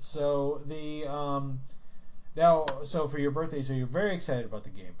host. So the now so for your birthday, so you're very excited about the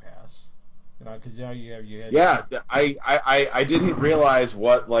Game Pass, you know, because now you had Yeah, I didn't realize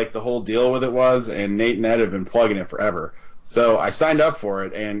what like the whole deal with it was, and Nate and Ed have been plugging it forever. So I signed up for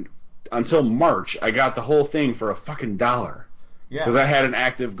it, and until March, I got the whole thing for a fucking dollar because yeah, I had an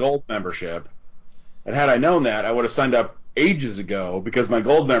active gold membership. And had I known that, I would have signed up ages ago because my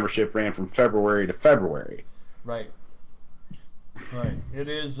gold membership ran from February to February. right, right. It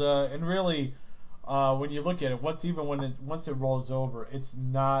is and really. When you look at it, once it rolls over, it's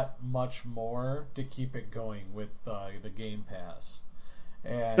not much more to keep it going with the Game Pass.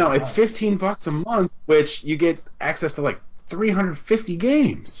 And No, it's $15 a month, which you get access to like 350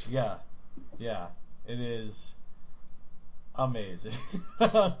 games. yeah, yeah, it is. amazing.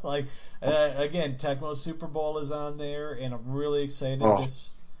 Like again, Tecmo Super Bowl is on there, and I'm really excited. Oh,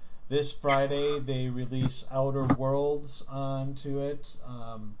 This Friday they release Outer Worlds onto it.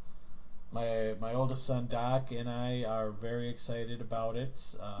 My oldest son Doc and I are very excited about it,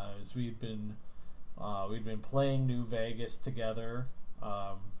 as we'd been playing New Vegas together,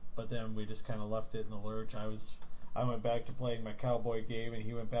 but then we just kind of left it in the lurch. I went back to playing my cowboy game, and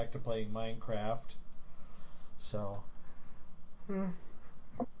he went back to playing Minecraft. So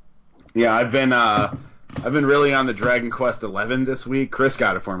yeah, I've been really on the Dragon Quest 11 this week. Chris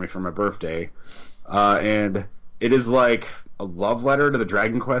got it for me for my birthday, and it is like a love letter to the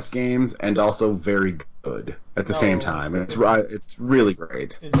Dragon Quest games, and also very good at the same no, time. It's really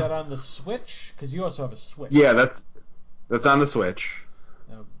great. is that on the Switch? Because you also have a Yeah, Switch. that's on the Switch.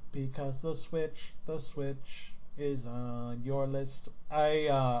 Because the Switch is on your list.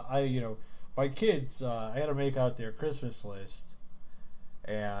 My kids, I had to make out their Christmas list,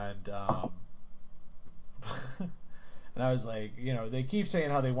 and and I was like, they keep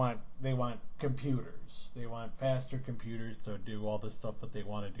saying how they want computers, they want faster computers to do all the stuff that they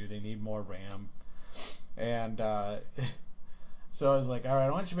want to do. They need more RAM, and so I was like, all right,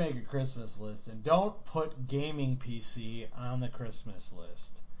 I want you to make a Christmas list, and don't put gaming PC on the Christmas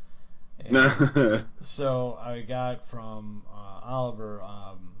list. And so I got from Oliver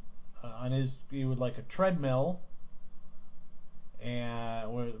he would like a treadmill,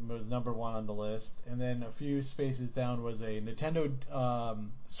 and was number one on the list. And then a few spaces down was a Nintendo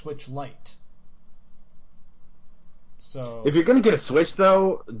Switch Lite. So If you're gonna get a Switch,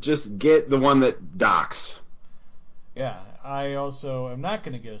 though, just get the one that docks. yeah, I also am not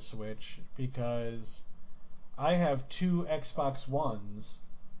going to get a Switch because I have two Xbox Ones,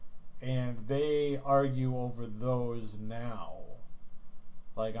 and they argue over those now.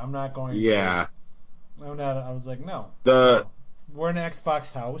 Like, I'm not going to. Yeah, I'm not. I was like, no, the no. We're an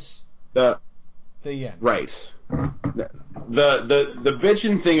Xbox house. the The end. right. The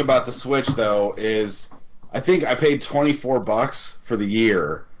bitchin' thing about the Switch though is I think I paid $24 for the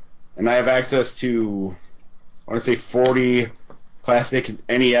year, and I have access to I want to say 40 classic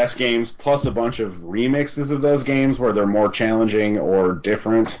NES games plus a bunch of remixes of those games where they're more challenging or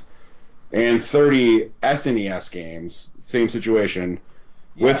different, and 30 SNES games, same situation,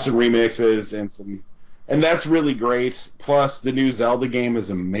 with Yeah. some remixes and that's really great. Plus the new Zelda game is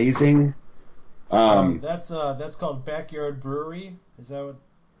amazing. Um, That's called Backyard Brewery. Is that what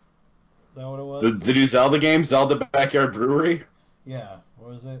it the was? the new Zelda game, Zelda Backyard Brewery. Yeah. What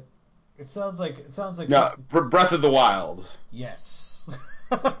was it? It sounds like No, something. Breath of the Wild. Yes.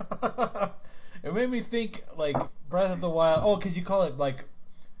 It made me think like Breath of the Wild. Oh, because you call it like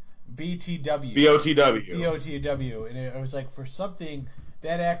BTW, BOTW. BOTW, and it was like for something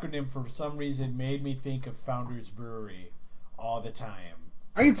that acronym for some reason made me think of Founders Brewery all the time,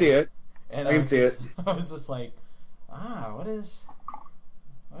 I can see and it. and I I can was see just it. I was just like, I was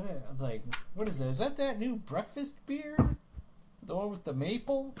like, what is that? Is that new breakfast beer? The one with the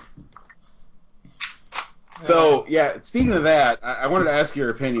maple? Uh, So yeah, speaking of that, I wanted to ask your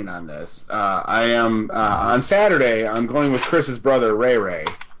opinion on this. I am on Saturday. I'm going with Chris's brother Ray Ray.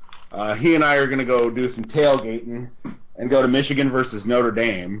 He and I are going to go do some tailgating and go to Michigan versus Notre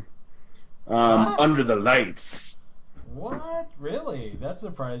Dame what? under the lights. What? Really? That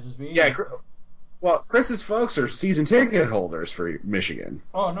surprises Yeah, me. well, Chris's folks are season ticket holders for Michigan,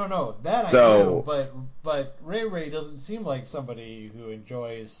 Oh no, that I knew, so but Ray Ray doesn't seem like somebody who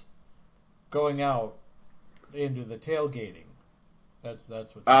enjoys going out into the tailgating. That's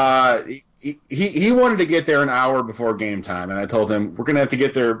what's interesting. he wanted to get there an hour before game time, and I told him we're going to have to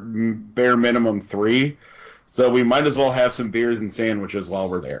get there bare minimum 3, so we might as well have some beers and sandwiches while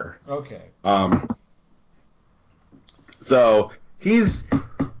we're there. Okay. Um, so he's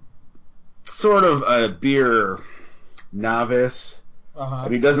sort of a beer novice, Uh and huh.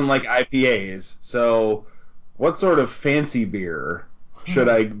 he doesn't like IPAs. So, what sort of fancy beer should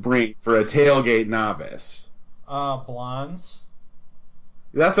I bring for a tailgate novice? Blondes.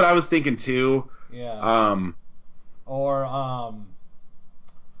 That's what I was thinking too. Yeah. Um, Or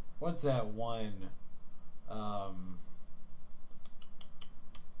what's that one? Um,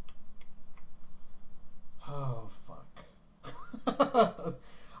 oh fuck.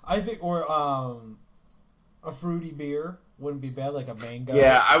 I think a fruity beer wouldn't be bad, like a yeah,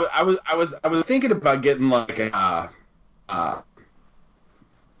 mango. I was thinking about getting like uh,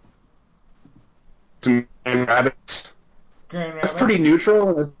 some rabbits. Grand That's pretty Rapids.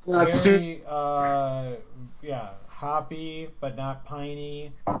 neutral. It's not super. Very yeah, hoppy but not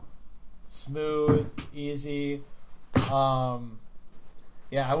piney. Smooth, easy. Um,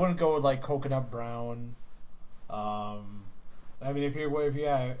 yeah, I wouldn't go with like coconut brown. Um, I mean, if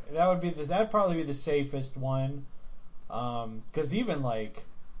yeah, that'd probably be the safest one. Because even like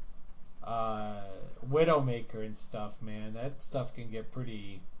Widowmaker and stuff, man, that stuff can get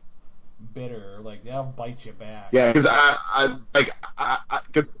pretty bitter. Like that'll bite you back. Yeah, because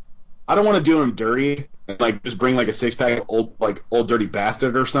because I don't want to do him dirty and like just bring like a 6 pack of old dirty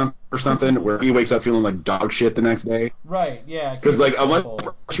bastard or something where he wakes up feeling like dog shit the next day. Right? Yeah. Because Keep it like unless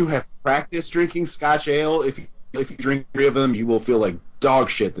simple. you have practiced drinking Scotch ale, if you drink 3 of them, you will feel like dog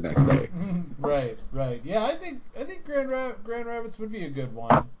shit the next day. Right. Right. Yeah. I think Grand Rapids would be a good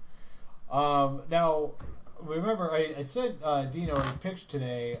one. Now, remember, I sent Dino a picture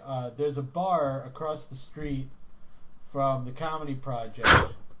today. There's a bar across the street from the Comedy Project.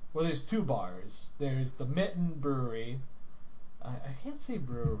 Well, there's two bars. There's the Mitten Brewery. I can't say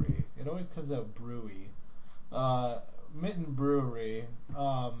brewery. It always comes out brewy. Mitten Brewery.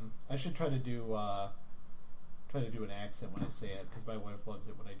 I should try to do an accent when I say it because my wife loves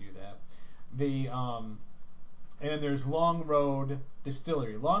it when I do that. And there's Long Road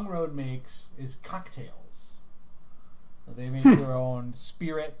Distillery. Long Road is cocktails. They make their own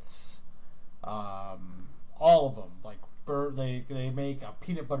spirits, all of them. Like they make a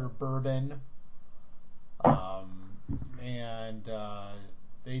peanut butter bourbon, and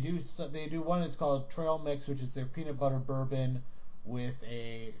they do one. It's called Trail Mix, which is their peanut butter bourbon with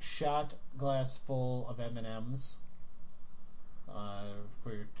a shot glass full of M&Ms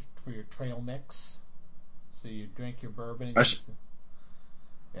for your trail mix. So you drink your bourbon. And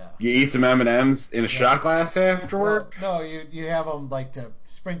yeah. You eat some M&Ms in a Yeah. shot glass after Well, work? no, you have them like to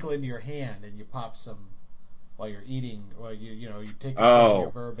sprinkle into your hand, and you pop some while you're eating. Well, you take a sip of your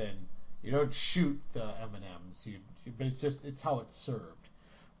Oh. bourbon. You don't shoot the M&Ms. But it's how it's served.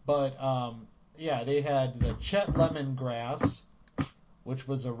 But yeah, they had the Chet Lemongrass, which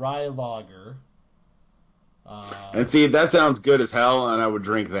was a rye lager. And see, that sounds good as hell, and I would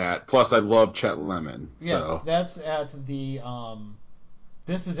drink that. Plus, I love Chet Lemon. Yes, So, that's at the.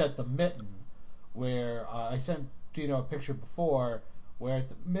 This is at the Mitten, where I sent a picture before, where at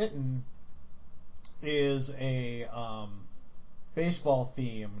the Mitten is a baseball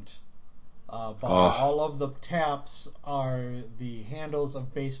themed bar. oh, All of the taps are the handles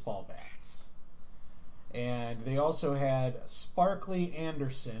of baseball bats. And they also had Sparkly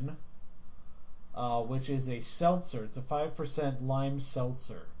Anderson, which is a seltzer. It's a 5% lime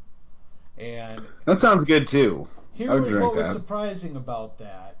seltzer. And that sounds good too. I here would was drink what was that. surprising about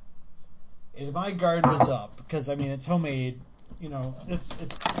that is my guard was up because I mean it's homemade. It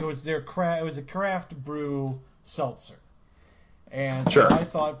was it was a craft brew seltzer. And so Sure. I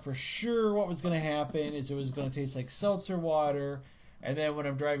thought for sure what was going to happen is it was going to taste like seltzer water. And then when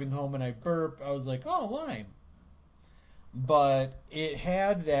I'm driving home and I burp, I was like, oh, lime. But it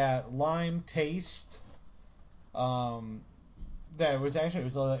had that lime taste. That it was actually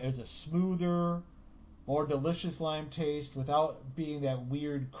it was a smoother, more delicious lime taste without being that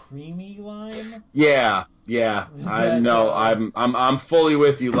weird creamy lime. Yeah, yeah. I That know. I'm fully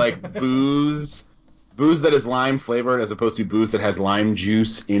with you. Like booze that is lime flavored as opposed to booze that has lime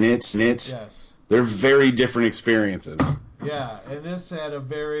juice in it. yes. They're very different experiences. Yeah, and this had a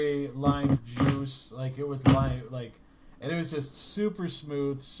very lime juice, like it was lime, and it was just super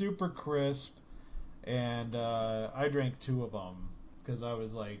smooth, super crisp, and I drank two of them because I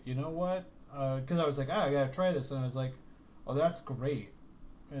was like, you know what? Because I was like, I gotta try this, and I was like, oh, that's great.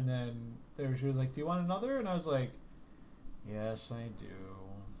 And then she was like, do you want another? And I was like, yes, I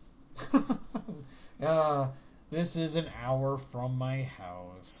do. uh, this is an hour from my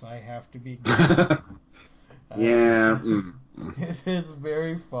house. I have to be good. Yeah. It is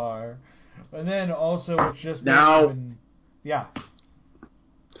very far. And then also, it's just made it Now, even. Yeah.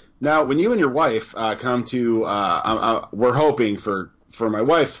 now, when you and your wife come to, we're hoping for my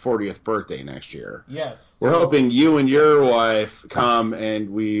wife's 40th birthday next year. Yes. We're There will hoping be. you and your wife come and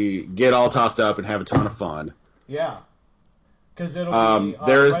we get all tossed up and have a ton of fun. Yeah. Because it'll be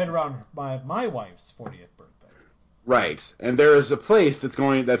There's right around my wife's 40th birthday. right, and there is a place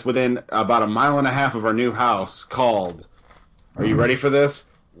that's within about a mile and a half of our new house called. Are you ready for this?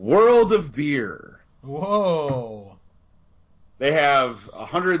 World of Beer. Whoa. They have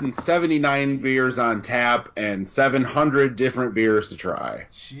 179 beers on tap and 700 different beers to try.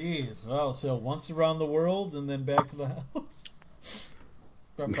 Jeez. Well, so once around the world and then back to the house.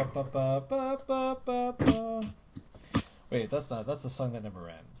 Ba, ba, ba, ba, ba, ba, ba, ba. Wait, that's not. That's the song that never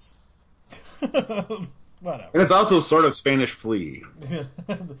ends. Whatever. And it's also sort of Spanish Flea.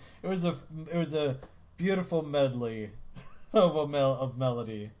 it was a beautiful medley of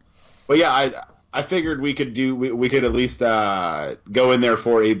melody. But yeah, I figured we could at least go in there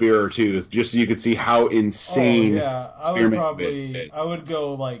for a beer or two, just so you could see how Oh insane yeah, Spearmint I is. would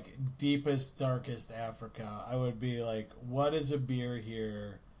go like deepest, darkest Africa. I would be like, what is a beer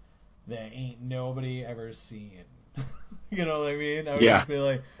here that ain't nobody ever seen? You know what I mean? I would Yeah, just be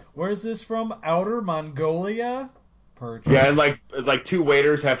like, where's this from? Outer Mongolia? yeah, and Purchase. like two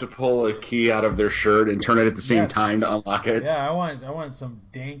waiters have to pull a key out of their shirt and turn it at the same Yes. time to unlock it. Yeah, I want some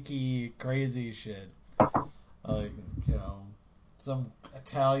danky, crazy shit. Like, you know, some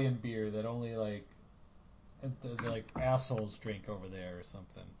Italian beer that only like assholes drink over there or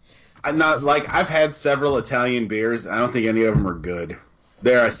something. I'm not like I've had several Italian beers. I don't think any of them are good.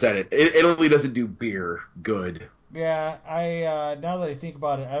 There, I said it. Italy doesn't do beer good. Yeah, I now that I think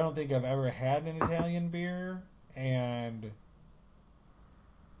about it, I don't think I've ever had an Italian beer, and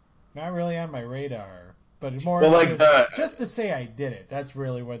not really on my radar. But more Well, like just to say I did it. That's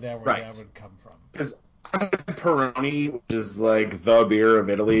really where that right, would come from. because I've had Peroni, which is like the beer of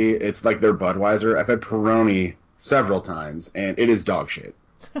Italy. It's like their Budweiser. I've had Peroni several times, and it is dog shit.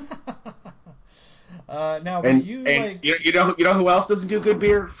 Now, but And you and like, you know who else doesn't do good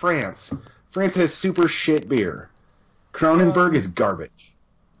beer? France. France has super shit beer. Kronenberg well, is garbage.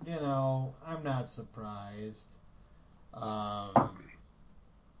 I'm not surprised. Um,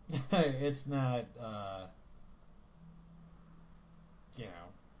 it's not, you know,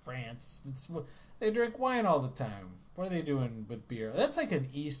 France. They drink wine all the time. What are they doing with beer? That's like an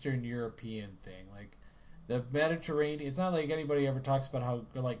Eastern European thing. Like the Mediterranean. It's not like anybody ever talks about how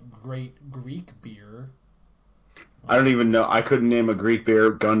like great Greek beer. I don't Like even know. I couldn't name a Greek beer.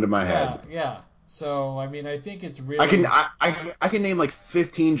 Gun to my head. yeah. So I mean, I think it's I can really I can name like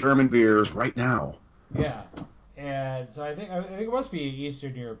 15 German beers right now. yeah. And so I think it must be an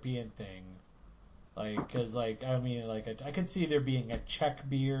Eastern European thing. Like, cause like I mean, like I could see there being a Czech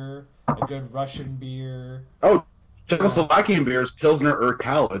beer, a good Russian beer. Oh, You know, Czechoslovakian beer is Pilsner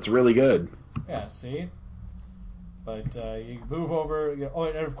Urquell. It's really good. yeah. See, but you move over. Oh,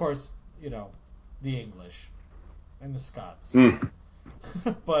 and of course, the English and the Scots. Mm.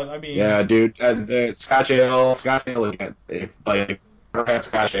 But I mean, Yeah, dude. The Scotch ale again. If like if you ever had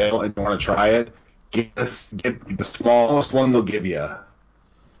Scotch ale and you want to try it, get the smallest one they'll give you.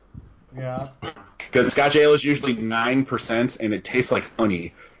 yeah. Because Scotch ale is usually 9% and it tastes like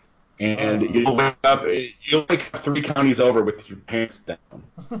honey. And Uh, you'll wake up 3 counties over with your pants down.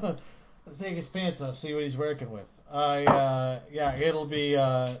 let's take his pants off, see what he's working with. Yeah, it'll be.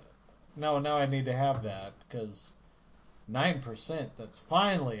 No, now I need to have that because 9%. That's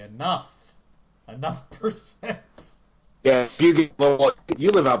finally enough. Enough percent. Yeah, if you get well,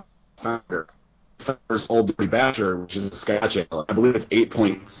 you live out Founder. Founder's Old Dirty Bachelor, which is a Scotch ale. I believe it's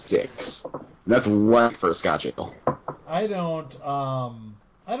 8.6. That's light for a Scotch ale. I don't.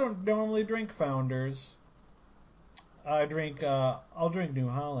 I don't normally drink Founders. I'll drink New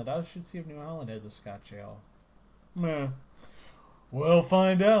Holland. I should see if New Holland has a Scotch ale. Meh. We'll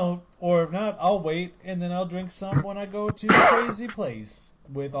find out. Or if not, I'll wait and then I'll drink some when I go to Crazy Place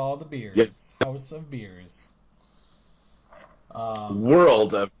with all the Yep. beers. House of Beers. Um,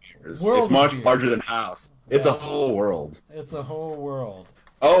 World of beers. It's World of much larger than Beers. house. It's a Yeah, whole world. it's a whole world.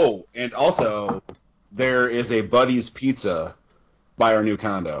 Oh, and also there is a Buddy's Pizza by our new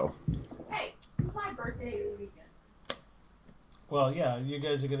condo. Hey, it's my birthday weekend. Well, yeah, you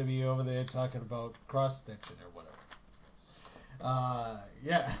guys are going to be over there talking about cross stitching or whatever.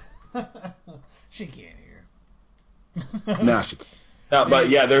 Yeah. She can't hear. Nah, no, but the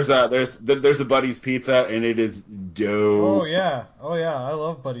yeah, there's a Buddy's Pizza and it is Oh dope. yeah, oh yeah, I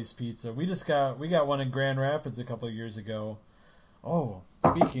love Buddy's Pizza. We got one in Grand Rapids a couple of years ago. Oh,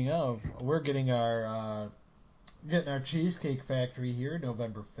 speaking of, we're getting our cheesecake factory here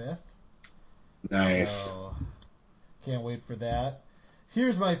November 5th. Nice. So can't wait for that. So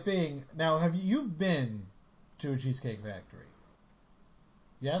here's my thing. Now, have you've been to a cheesecake factory?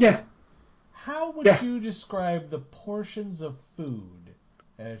 Yeah, Yes. How would yeah. you describe the portions of food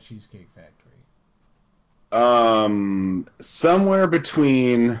at a cheesecake factory? Somewhere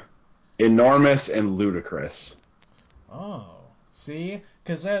between enormous and ludicrous. Oh, see,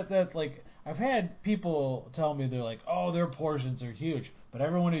 because that like I've had people tell me they're like, oh, their portions are huge, but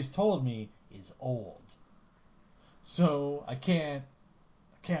everyone who's told me is old. So I can't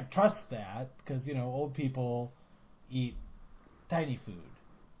trust that because old people eat tiny food.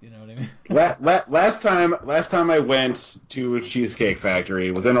 You know what I mean? Last time I went to a cheesecake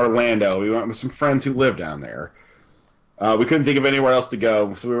factory was in Orlando. We went with some friends who live down there. We couldn't think of anywhere else to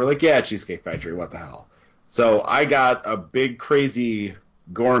go, so we were like, "Yeah, Cheesecake Factory. What the hell?" So I got a big, crazy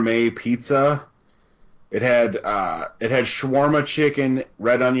gourmet pizza, It had shawarma chicken,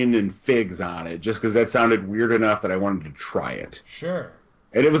 red onion, and figs on it, just because that sounded weird enough that I wanted to try it. Sure.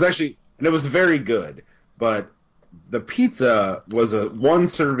 And it was very good. But the pizza was a one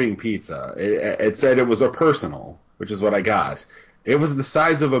serving pizza. It said it was a personal, which is what I got. It was the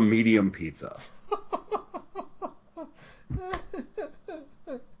size of a medium pizza.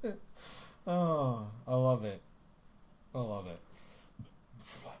 Oh, I love it. I love it.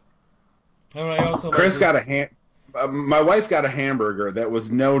 And what I also like Chris is, got my wife got a hamburger that was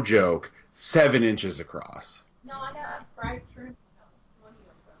no joke, 7 inches across. No, I got fried shrimp. 20 of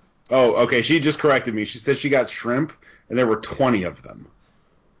them. Oh, okay. She just corrected me. She said she got shrimp, and there were 20 of them.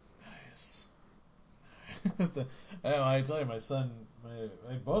 nice. I tell you, my son,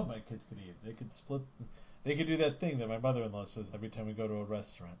 both my kids could eat. They could split. They could do that thing that my mother-in-law says every time we go to a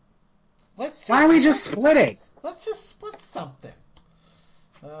restaurant. Why don't we just split it? Let's just split something.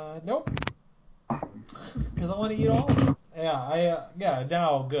 Nope. Because I want to eat all of it. Yeah.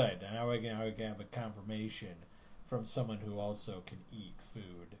 Now good. Now I can have a confirmation from someone who also can eat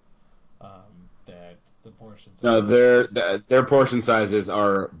food. That the portions. No, their portion sizes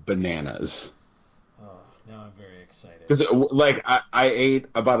are bananas. Oh, now I'm very excited. Because like I ate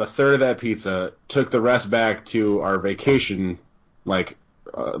about a third of that pizza, took the rest back to our vacation, like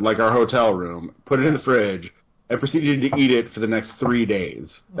our hotel room, put it in the fridge, and proceeded to eat it for the next 3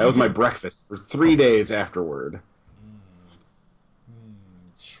 days. That was my breakfast for 3 days afterward.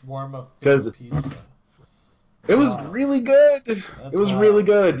 Shawarma fig Because pizza. it was Wow, really good. that's It was really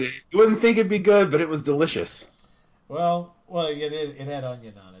wild. good. You wouldn't think it'd be good, but it was delicious. Well, it had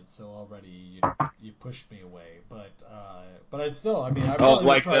onion on it, so already you pushed me away. But I mean, I Oh, probably would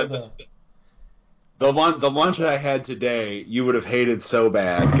like try the. the lunch I had today, you would have hated so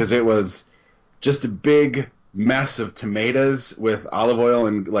bad because it was just a big mess of tomatoes with olive oil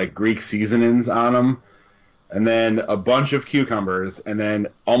and like Greek seasonings on them, and then a bunch of cucumbers, and then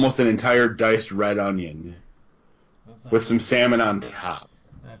almost an entire diced red onion That's not with even. some salmon on top.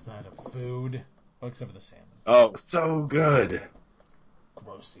 That's not a food. Oh, except for the salmon. Oh, so good.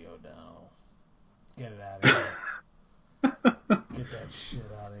 Grossio now. Get it out of here. Get that shit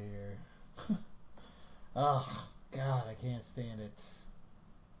out of here. Oh God, I can't stand it.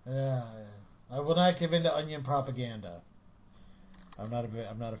 I will not give in to onion propaganda. I'm not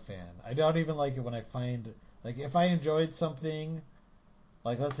a fan. I don't even like it when I find like if I enjoyed something,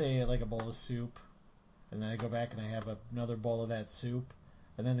 like let's say like a bowl of soup, and then I go back and I have another bowl of that soup,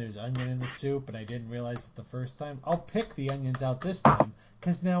 and then there's onion in the soup, and I didn't realize it the first time. I'll pick the onions out this time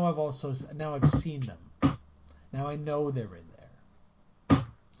because now I've seen them. Now I know they're in there.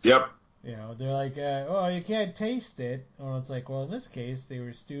 Yep. You know, they're like, oh, you can't taste it. Or it's like, well, in this case, they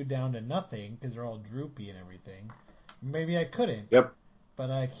were stewed down to nothing because they're all droopy and everything. Maybe I couldn't. Yep.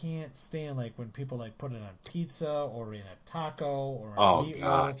 But I can't stand like when people like put it on pizza or in a taco or on Oh meatloaf,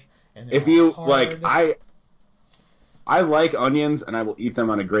 God. and they're If all you like, hard. I like onions and I will eat them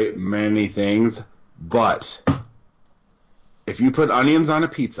on a great many things, but if you put onions on a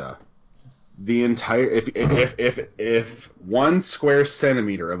pizza, the entire if 1 square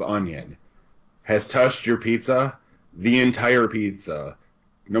centimeter of onion has touched your pizza, the entire pizza,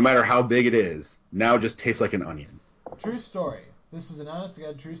 no matter how big it is, now just tastes like an onion. True story. This is an honest to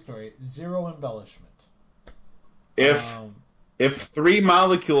God true story. Zero embellishment. If Um, if 3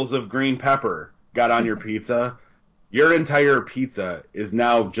 molecules of green pepper got on your pizza, your entire pizza is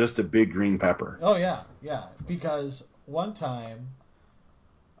now just a big green pepper. oh yeah. Because one time,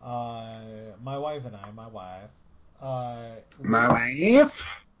 my wife and I, My went wife?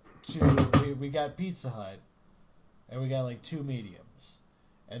 we got Pizza Hut and we got like two mediums,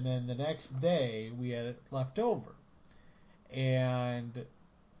 and then the next day we had it left over, and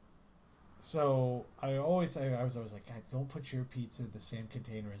so I was always like, God, don't put your pizza in the same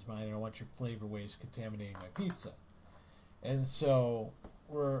container as mine. I don't want your flavor waves contaminating my pizza. And so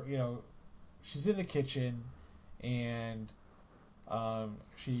she's in the kitchen, and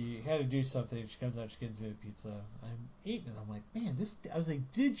she had to do something. She comes out, she gives me the pizza. I'm eating it. I'm like, man, this. I was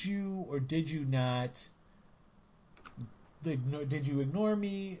like, did you or did you not? Did you ignore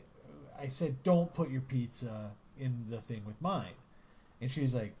me? I said, don't put your pizza in the thing with mine. And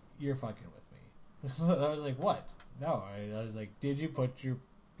she's like, you're fucking with me. I was like, what? No. I was like, did you put your,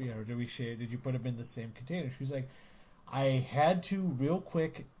 did we share? Did you put them in the same container? She was like, I had to real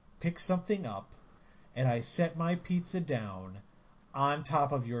quick pick something up, and I set my pizza down on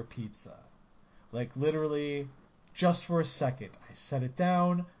top of your pizza. Like literally, just for a second. I set it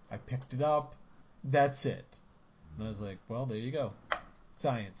down, I picked it up, that's it. And I was like, well, there you go.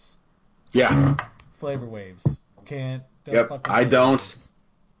 Science. Yeah. Flavor waves. Can't. Yep. Fucking I flavor don't. waves.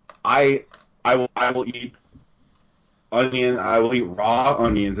 I I will eat onion. I will eat raw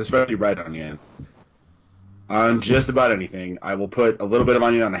onions, especially red onion, on just about anything. I will put a little bit of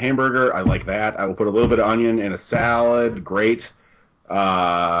onion on a hamburger. I like that. I will put a little bit of onion in a salad. Great.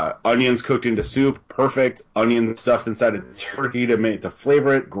 Onions cooked into soup. Perfect. Onion stuffed inside a turkey to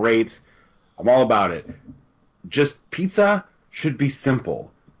flavor it. Great. I'm all about it. Just pizza should be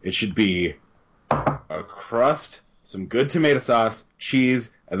simple. It should be a crust, some good tomato sauce,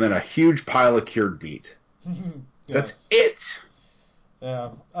 cheese, and then a huge pile of cured meat. That's Yes. it. Yeah,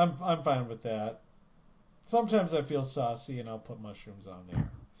 I'm fine with that. Sometimes I feel saucy and I'll put mushrooms on there.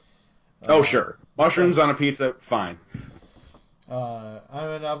 Oh, sure. Mushrooms But on a pizza, fine. I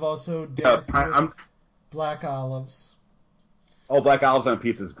mean, I've also danced with I'm black olives. Oh, black olives on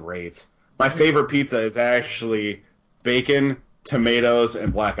pizza is great. My I mean, favorite pizza is actually bacon, tomatoes,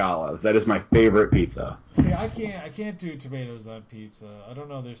 and black olives. That is my favorite pizza. see, I can't do tomatoes on pizza. I don't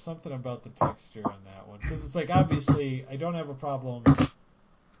know. There's something about the texture on that one because it's like obviously I don't have a problem.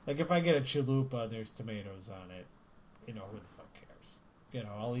 Like if I get a chalupa and there's tomatoes on it, who the fuck cares?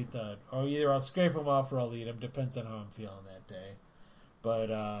 I'll eat that, or either I'll scrape them off or I'll eat them. Depends on how I'm feeling that day.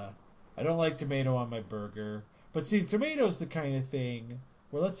 But I don't like tomato on my burger. But see, tomato's the kind of thing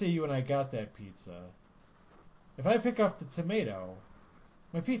where let's say you and I got that pizza. If I pick up the tomato,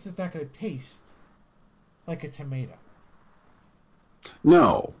 my pizza's not going to taste like a tomato.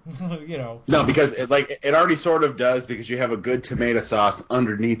 No. you know, No, because it already sort of does because you have a good tomato sauce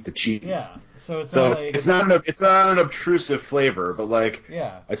underneath the cheese. yeah. So it's not So like it's not an obtrusive flavor, but like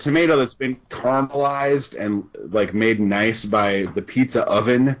yeah, a tomato that's been caramelized and like made nice by the pizza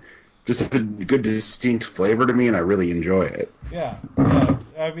oven just has a good distinct flavor to me, and I really enjoy it. yeah.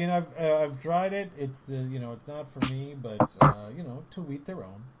 I mean, I've tried it. It's it's not for me, but to eat their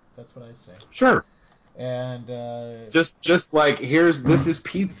own. That's what I say. Sure. And Just like this is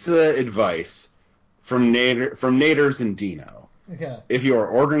pizza advice from Naders and Dino. yeah, If you are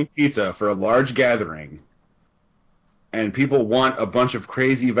ordering pizza for a large gathering and people want a bunch of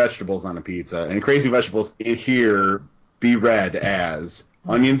crazy vegetables on a pizza, and crazy vegetables in here be read as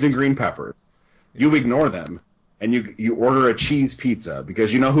onions and green peppers, you yes, ignore them and you order a cheese pizza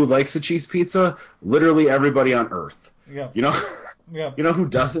because you know who likes a cheese pizza? Literally everybody on earth. yep, You know yep. you know who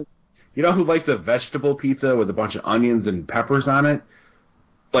doesn't? You know who likes a vegetable pizza with a bunch of onions and peppers on it?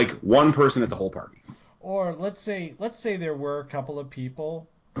 Like one person at the whole party. Or let's say there were a couple of people.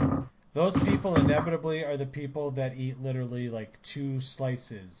 Those people inevitably are the people that eat literally like two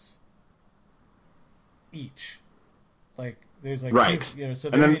slices each. Like there's like two, Right. so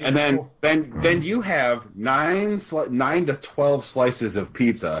And they're then eating four. you have 9 to 12 slices of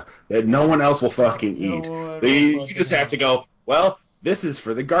pizza that no one else will fucking No eat. one will You fucking just have to eat. go, well, this is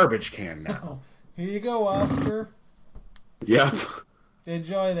for the garbage can now. Here you go, Oscar. Yep.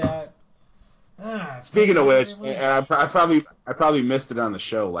 Enjoy that. Speaking Thank of you very which, much. I probably missed it on the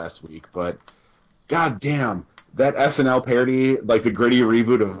show last week, but god damn, that SNL parody, like the gritty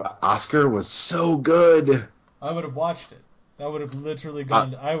reboot of Oscar, was so good. I would have watched it. I would have literally Uh,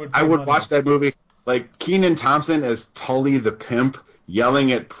 gone. I would I pay would watch money. that movie. Like Keenan Thompson as Tully the pimp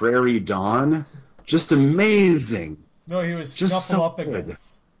yelling at Prairie Dawn, just amazing, No, he was just so good.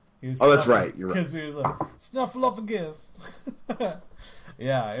 Snuffleupagus. He was Oh, that's right. You're right. because he was like Snuffleupagus.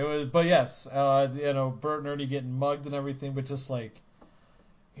 Yeah, it was. But yes, Bert and Ernie getting mugged and everything, but just like,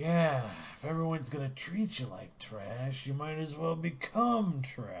 yeah, if everyone's gonna treat you like trash, you might as well become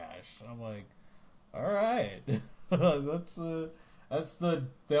trash. I'm like, all right, that's the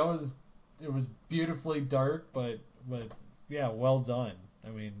that was it was beautifully dark, but yeah, well done. I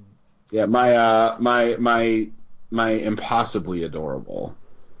mean, Yeah, my impossibly adorable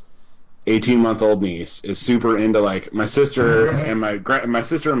 18-month-old niece is super into like my sister and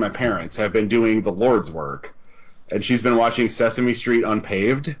my parents have been doing the Lord's work, and she's been watching Sesame Street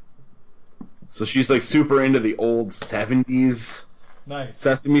Unpaved. So she's like super into the old 70s nice,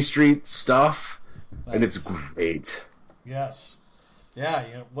 Sesame Street stuff, and it's nice. great. Yes. Yeah,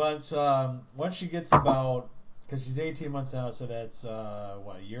 once she gets about because she's 18 months now, so that's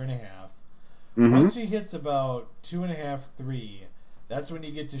what, a year and a half. Mm-hmm. Once she hits about 2.5, 3, that's when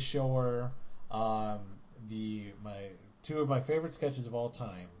you get to show her um, the my two of my favorite sketches of all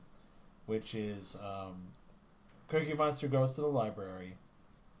time, which is Cookie Monster goes to the library,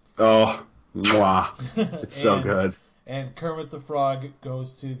 Oh, mwah. It's so and good. Kermit the Frog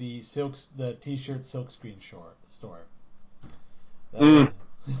goes to the T-shirt silkscreen store. That Mm.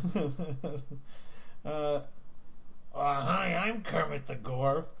 is. uh, Hi, I'm Kermit the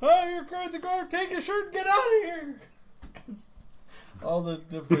Gorf. Oh, you're Kermit the Gorf. Take your shirt and get out of here. All the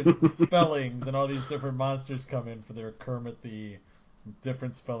different spellings and all these different monsters come in for their Kermit the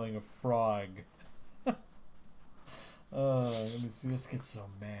Different spelling of frog. Let me see. This gets so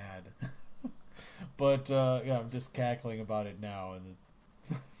mad. But yeah, I'm just cackling about it now, and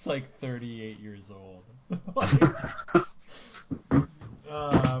it's like 38 years old.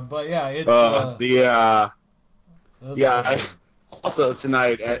 But yeah, it's that's a yeah. good one. Also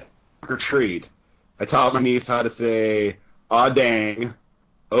tonight at retreat, I taught my niece how to say "aw dang,"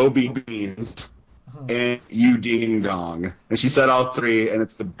 "ob beans," and "you ding dong," and she said all three, and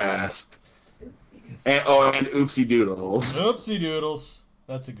it's the best. And oopsie doodles. Oopsie doodles.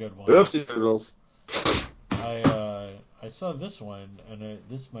 That's a good one. Oopsie doodles. I saw this one, and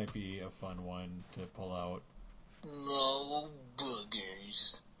this might be a fun one to pull out. No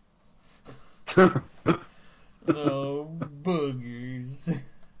boogers. No boogers.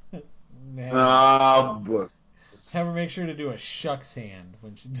 Have her make sure to do a shucks hand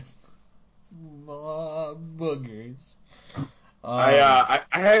when she does. Boogers. I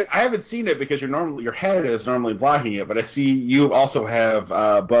haven't seen it because your head is normally blocking it, but I see you also have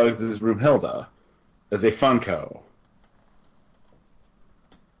Bugs' Broomhilda as a Funko.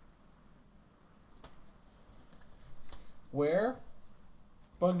 Where?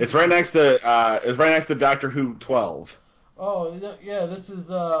 Bugs. It's right next to Doctor Who 12. Oh yeah, this is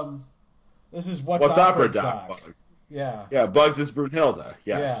What's Opera Opera Doc? Doc. Yeah. Yeah, Bugs' Broomhilda.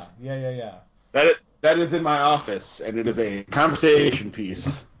 Yes. Yeah. That is in my office, and it is a conversation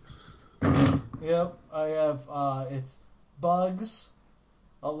piece. Yep, I have. It's Bugs,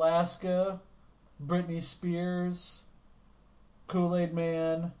 Alaska, Britney Spears, Kool-Aid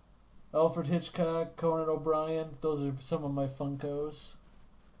Man, Alfred Hitchcock, Conan O'Brien. Those are some of my Funkos.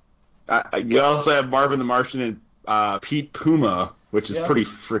 You also have Marvin the Martian and Pete Puma, which is pretty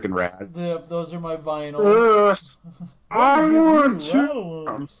freaking rad. Yep, those are my vinyls. I want you. I don't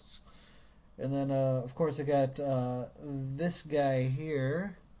want. And then, of course, I got this guy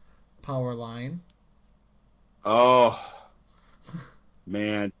here, Powerline. Oh,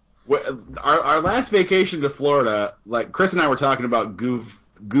 man. Our last vacation to Florida, like Chris and I were talking about Goof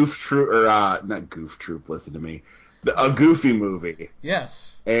Troop, or not Goof Troop, listen to me, a Goofy movie.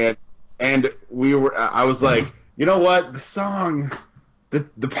 Yes. And I was like, you know what, the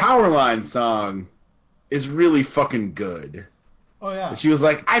Powerline song is really fucking good. Oh, yeah. And she was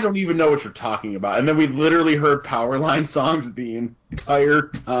like, I don't even know what you're talking about. And then we literally heard Powerline songs the entire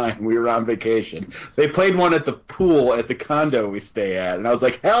time we were on vacation. They played one at the pool at the condo we stay at, and I was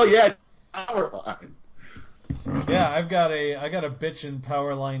like, hell yeah, Powerline. Yeah, I got a bitchin'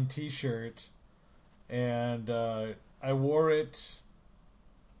 Powerline T-shirt, and I wore it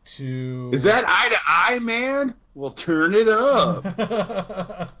to. Is that eye to eye, man? Well, turn it up.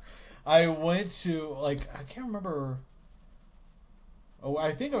 I went to I can't remember. Oh,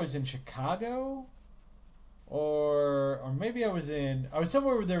 I think I was in Chicago, or maybe I was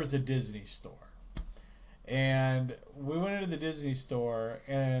somewhere where there was a Disney store, and we went into the Disney store,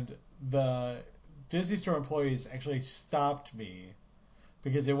 and the Disney store employees actually stopped me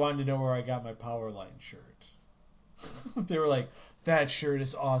because they wanted to know where I got my Powerline shirt. They were like, "That shirt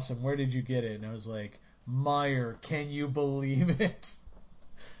is awesome. Where did you get it?" And I was like, "Meyer, can you believe it?"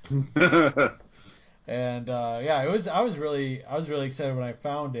 And yeah, it was. I was really excited when I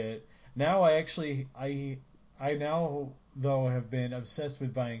found it. Now I now though have been obsessed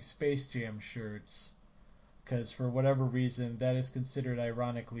with buying Space Jam shirts because for whatever reason that is considered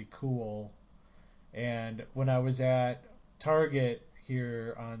ironically cool. And when I was at Target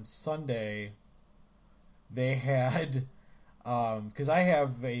here on Sunday, they had because I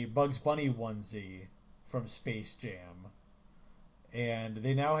have a Bugs Bunny onesie from Space Jam, and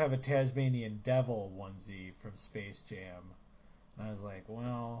they now have a Tasmanian Devil onesie from Space Jam. And I was like,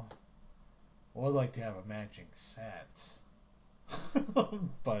 well, I'd like to have a matching set.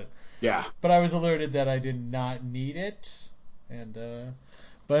 but Yeah. but I was alerted that I did not need it, and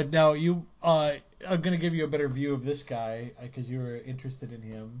but now I'm gonna give you a better view of this guy because you were interested in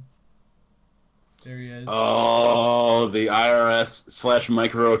him. There he is. Oh, the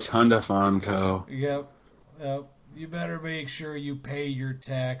IRS/Micro Rotunda Funko. Yep. You better make sure you pay your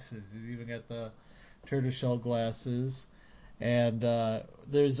taxes. He's even got the tortoiseshell glasses, and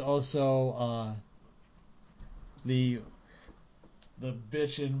there's also the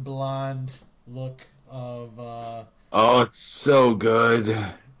bitchin' blonde look of. Oh, it's so good.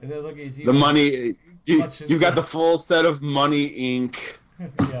 And then look, he's The even money. clutching You've got the full set of Money Inc.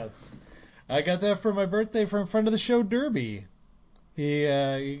 Yes, I got that for my birthday from a friend of the show, Derby.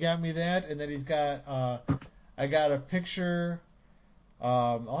 He got me that, and then he's got I got a picture.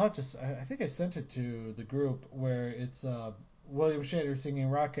 I'll have to. I think I sent it to the group where it's William Shatner singing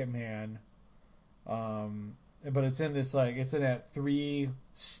Rocket Man, but it's in this like it's in that three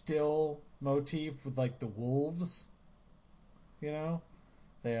still motif with like the wolves, you know,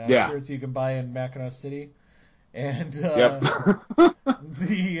 the Yeah. shirts you can buy in Mackinac City, and Yep.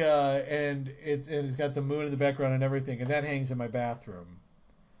 and it's got the moon in the background and everything, and that hangs in my bathroom.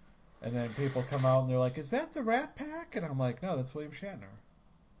 And then people come out and they're like, "Is that the Rat Pack?" And I'm like, "No, that's William Shatner.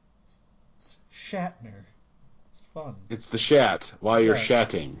 It's Shatner. It's fun." It's the shat while you're Yeah.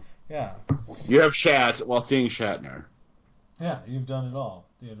 shatting. Yeah. You have shat while seeing Shatner. Yeah, you've done it all.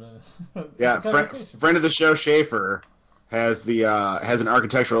 Yeah, a conversation. friend of the show Schaefer has an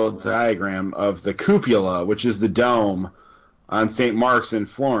architectural diagram of the cupola, which is the dome on St. Mark's in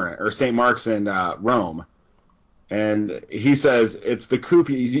Florence or St. Mark's in Rome, and he says it's the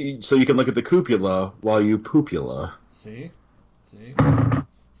cupola, so you can look at the cupola while you poopula. See.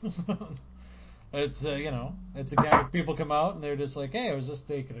 It's it's a guy. People come out and they're just like, "Hey, I was just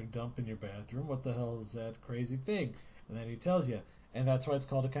taking a dump in your bathroom. What the hell is that crazy thing?" And then he tells you, and that's why it's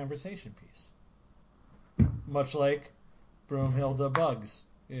called a conversation piece. Much like Broomhilda Bugs.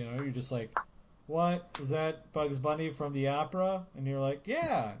 You're just like, "What is that Bugs Bunny from the opera?" And you're like,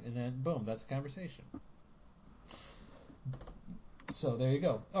 "Yeah," and then boom, that's a conversation. So there you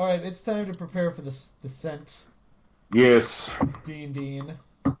go. All right, it's time to prepare for this descent. Yes. Dean.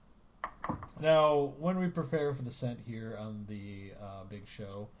 Now, when we prepare for the scent here on the big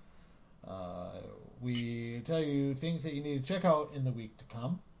show, we tell you things that you need to check out in the week to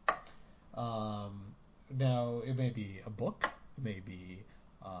come. Now, it may be a book, it may be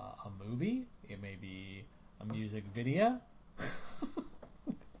a movie, it may be a music video.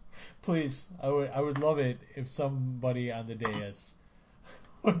 Please, I would love it if somebody on the dais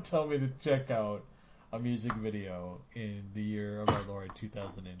would tell me to check out a music video in the year of our Lord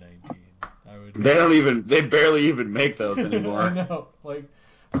 2019. They barely even make those anymore. I know. Like,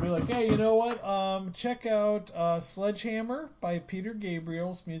 be like, hey, you know what? Check out Sledgehammer by Peter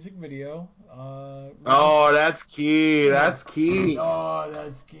Gabriel's music video. Oh, that's key. That's key. Oh,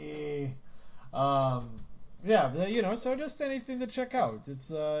 that's key. Yeah, so just anything to check out. It's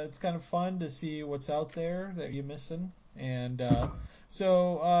kind of fun to see what's out there that you're missing. And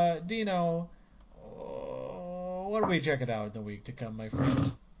so, Dino, what are we checking out in the week to come, my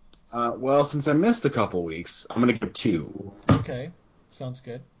friend? Well, since I missed a couple weeks, I'm going to give two. Okay, sounds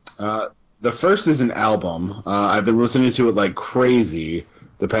good. The first is an album. I've been listening to it like crazy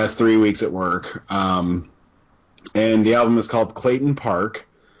the past 3 weeks at work. And the album is called Clayton Park.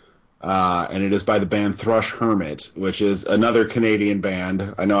 And it is by the band Thrush Hermit, which is another Canadian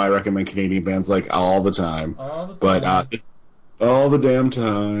band. I know I recommend Canadian bands like all the time. All the time. But all the damn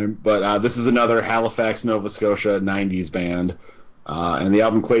time. But this is another Halifax, Nova Scotia 90s band. And the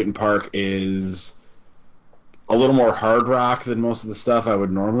album Clayton Park is a little more hard rock than most of the stuff I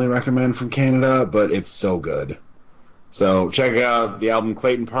would normally recommend from Canada, but it's so good. So check out the album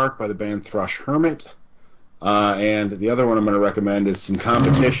Clayton Park by the band Thrush Hermit. And the other one I'm going to recommend is some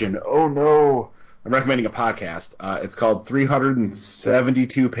competition. Oh no! I'm recommending a podcast. It's called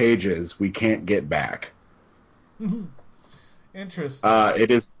 372 Pages We Can't Get Back. Interesting.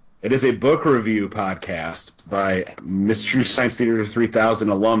 It is a book review podcast by Mystery Science Theater 3000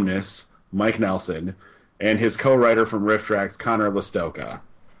 alumnus Mike Nelson and his co-writer from Riff Tracks Connor Listoka.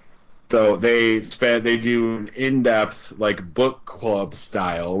 So they do an in-depth like book club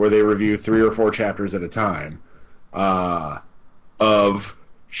style where they review 3 or 4 chapters at a time of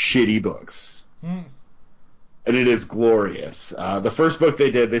shitty books. And it is glorious. The first book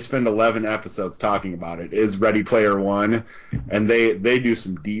they did, they spend 11 episodes talking about it, is Ready Player One, and they do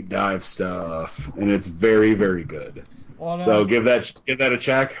some deep dive stuff, and it's very, very good. Well, So give that a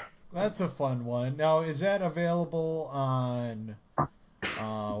check. That's a fun one. Now, is that available on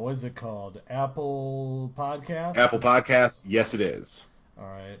what is it called? Apple Podcasts? Apple Podcasts, yes it is. All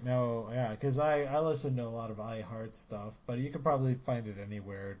right. No, yeah, because I listen to a lot of iHeart stuff, but you can probably find it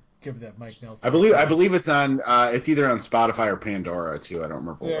anywhere. Give that Mike Nelson. I believe it's on. It's either on Spotify or Pandora too. I don't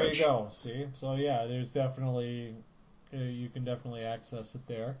remember there which. You go. See, so yeah, there's definitely you can definitely access it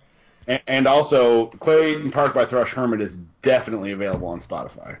there. And also, Clayton Park by Thrush Hermit is definitely available on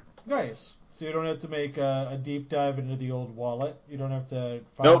Spotify. Nice. So you don't have to make a deep dive into the old wallet. You don't have to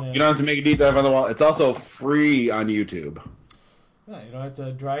find Nope, you don't have to make a deep dive on the wallet. It's also free on YouTube. Yeah, you don't have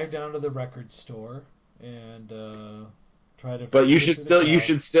to drive down to the record store and try to. But you should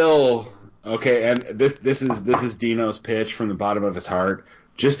still. Okay, and this is Dino's pitch from the bottom of his heart.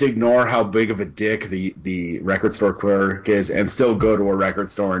 Just ignore how big of a dick the record store clerk is, and still go to a record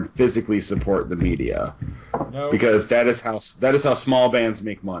store and physically support the media. Nope. Because that is how small bands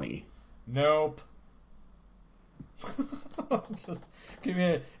make money. Nope. just give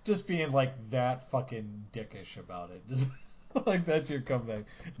me just being like that fucking dickish about it. Just like that's your comeback.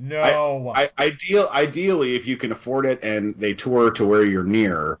 No. Ideally, if you can afford it and they tour to where you're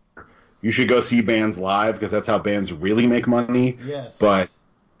near, you should go see bands live because that's how bands really make money. But Yes.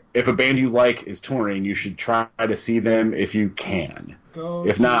 if a band you like is touring, you should try to see them if you can. Go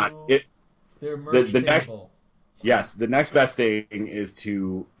If not, to their merch the next table. the next best thing is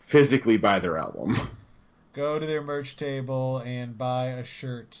to physically buy their album. Go to their merch table and buy a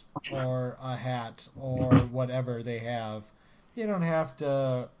shirt or a hat or whatever they have. You don't have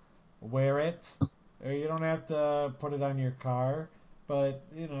to wear it or you don't have to put it on your car, but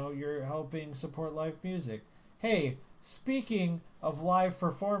you're helping support live music. Hey, speaking of live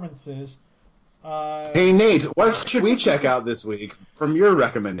performances, Hey Nate, what should we check out this week from your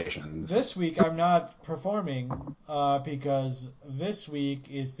recommendations? this week I'm not performing because this week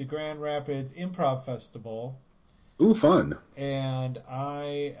is the Grand Rapids Improv Festival. Ooh, fun. And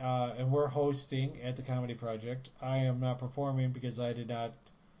we're hosting at the Comedy Project. I am not performing because I did not.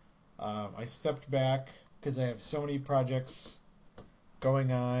 I stepped back because I have so many projects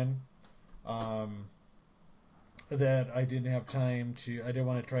going on that I didn't have time to. I didn't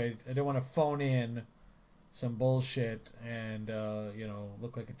want to try. I didn't want to phone in some bullshit and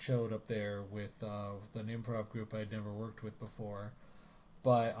look like a chode up there with an improv group I'd never worked with before.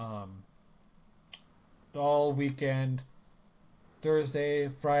 But all weekend, Thursday,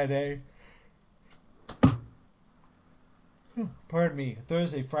 Friday. Pardon me.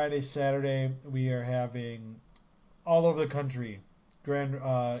 Thursday, Friday, Saturday, we are having all over the country. Grand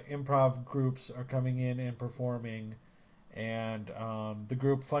improv groups are coming in and performing, and the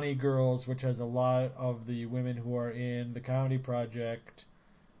group Funny Girls, which has a lot of the women who are in the Comedy Project.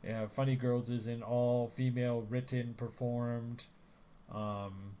 Funny Girls is an all-female written, performed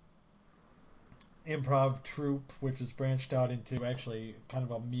improv troupe, which is branched out into actually kind of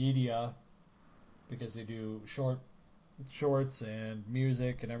a media because they do shorts and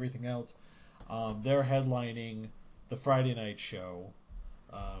music and everything else. They're headlining the Friday night show,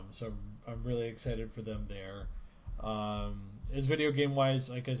 so I'm really excited for them there. As video game wise,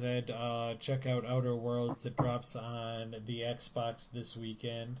 like I said, check out Outer Worlds that drops on the Xbox this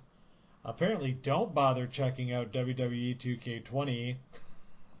weekend. Apparently, don't bother checking out WWE 2K20.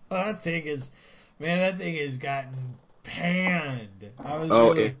 That thing has gotten panned. I was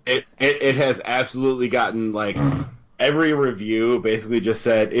really. It has absolutely gotten like every review basically just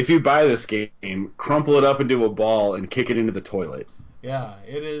said if you buy this game, crumple it up into a ball and kick it into the toilet. Yeah,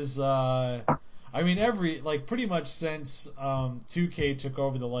 it is. Pretty much since 2K took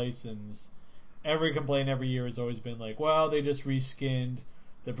over the license, every complaint every year has always been like, well, they just reskinned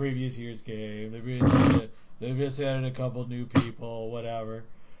the previous year's game. They've just added a couple new people, whatever.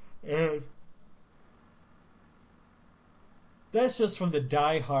 And that's just from the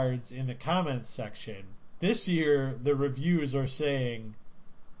diehards in the comments section. This year, the reviews are saying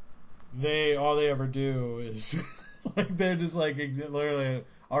all they ever do is like they're just like literally,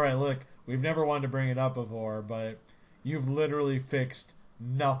 all right, look, we've never wanted to bring it up before, but you've literally fixed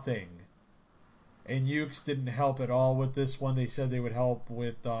nothing. And Ukes didn't help at all with this one. They said they would help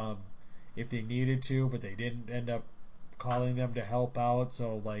with if they needed to, but they didn't end up calling them to help out.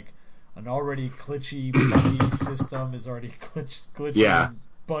 So like an already glitchy, buggy system is already glitchy Yeah. and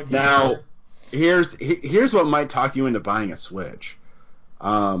buggier. Now, here's what might talk you into buying a Switch.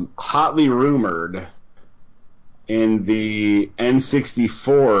 Hotly rumored in the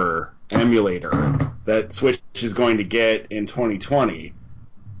N64 emulator that Switch is going to get in 2020,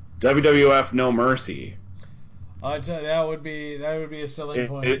 WWF No Mercy That would be a selling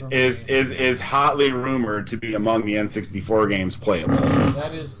point for me. is hotly rumored to be among the N64 games playable.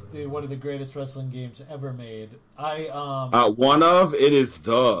 That is one of the greatest wrestling games ever made.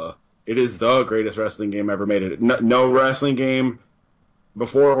 It is the greatest wrestling game ever made. No wrestling game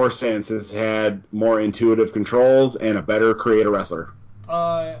before or since has had more intuitive controls and a better creator wrestler.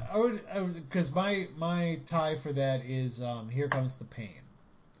 I would because my tie for that is Here Comes the Pain.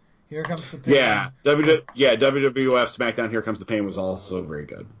 Here Comes the Pain. WWF SmackDown Here Comes the Pain was also very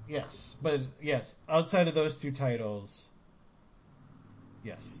good. Yes, but yes, outside of those two titles,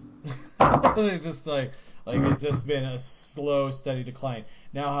 yes, just like it's just been a slow, steady decline.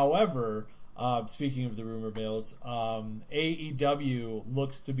 Now, however, speaking of the rumor mills, AEW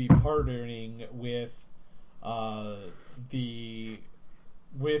looks to be partnering with the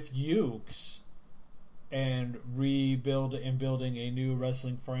with Ukes and building a new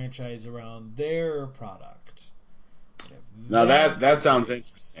wrestling franchise around their product. Now that sounds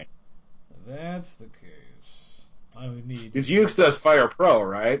interesting. That's the case. I would need. Because Ukes does Fire Pro,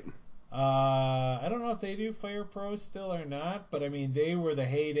 right? I don't know if they do Fire Pro still or not, but I mean, they were the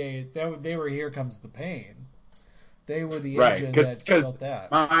heyday. They were Here Comes the Pain. They were the Right, engine that because built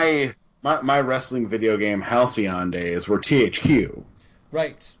that. my wrestling video game Halcyon days were THQ.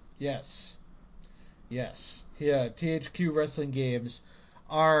 Right. Yes. Yes. Yeah. THQ wrestling games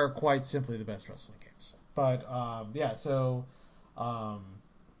are quite simply the best wrestling games. But yeah. So. Um,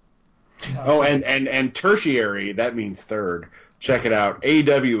 yeah, Oh, and tertiary, that means third. Check it out.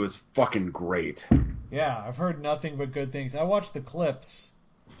 AEW is fucking great. yeah, I've heard nothing but good things. I watched the clips.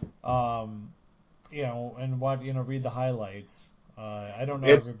 And read the highlights. I don't know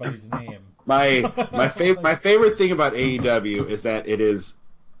It's everybody's name. my favorite thing about AEW is that it is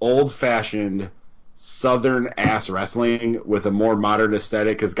old fashioned southern ass wrestling with a more modern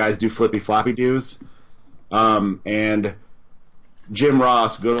aesthetic because guys do flippy floppy doos. And Jim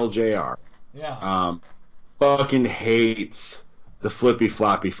Ross, good old JR, Yeah. um, fucking hates the flippy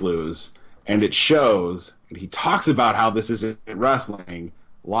floppy flues, and it shows. And he talks about how this is wrestling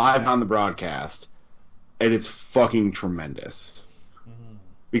live on the broadcast, and it's fucking tremendous. Mm-hmm.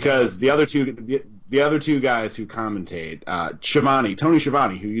 Because the other two guys who commentate, Tony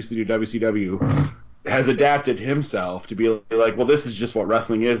Schiavone, who used to do WCW, has adapted himself to be like, well, this is just what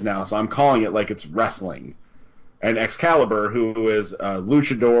wrestling is now, so I'm calling it like it's wrestling. And Excalibur, who is a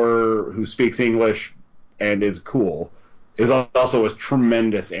luchador who speaks English and is cool, is also a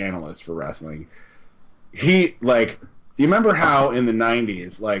tremendous analyst for wrestling. You remember how in the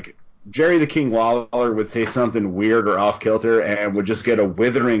 90s, like, Jerry the King Lawler would say something weird or off kilter and would just get a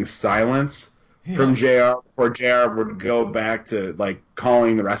withering silence from Yes. JR before JR would go back to, like,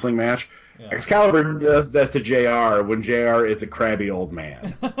 calling the wrestling match? Yeah. Excalibur does that to JR when JR is a crabby old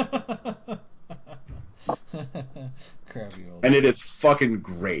man. Crabby old. And it is fucking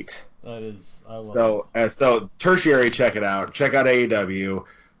great. That is, I love So tertiary, check it out. Check out AEW.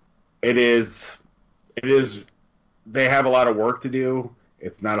 It is. They have a lot of work to do.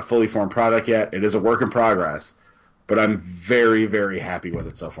 It's not a fully formed product yet. It is a work in progress, but I'm very, very happy with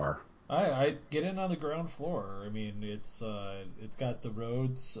it so far. I get in on the ground floor. I mean, it's got the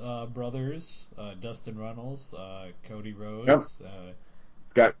Rhodes brothers, Dustin Runnels, Cody Yep. Rhodes.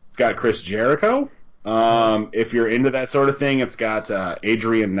 It's got Chris Jericho. Right. If you're into that sort of thing, it's got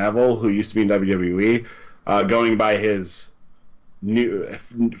Adrian Neville, who used to be in WWE, going by his new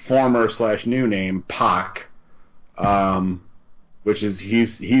former / new name Pac. Which is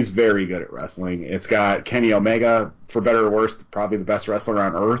he's very good at wrestling. It's got Kenny Omega, for better or worse, probably the best wrestler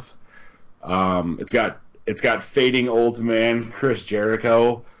on earth. It's got fading old man Chris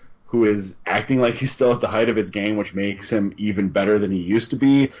Jericho, who is acting like he's still at the height of his game, which makes him even better than he used to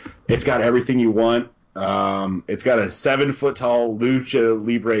be. It's got everything you want. It's got a 7 foot tall lucha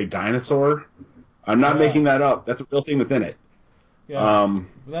libre dinosaur. I'm not Yeah. making that up. That's a real thing that's in it. Yeah.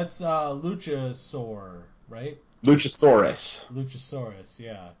 That's Luchasaur, right? Luchasaurus. Luchasaurus.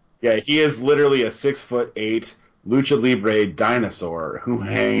 Yeah. Yeah, he is literally a 6'8" lucha libre dinosaur who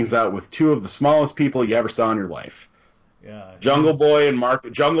hangs out with two of the smallest people you ever saw in your life. Yeah. Jungle Boy and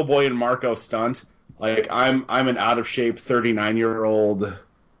Marco Stunt. Like I'm an out of shape 39-year-old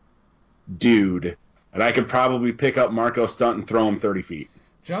dude, and I could probably pick up Marco Stunt and throw him 30 feet.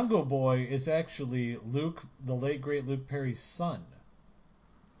 Jungle Boy is actually the late great Luke Perry's son.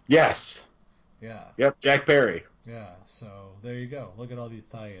 Yes. Yeah. Yep, Jack Perry. Yeah, so there you go. Look at all these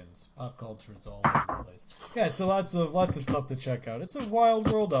tie-ins. Pop culture is all over the place. Yeah, so lots of stuff to check out. It's a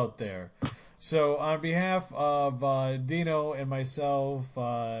wild world out there. So on behalf of Dino and myself,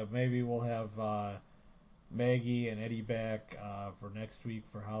 maybe we'll have Maggie and Eddie back for next week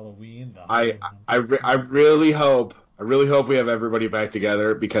for Halloween. I really hope we have everybody back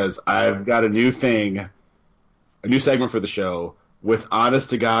together because I've got a new segment for the show with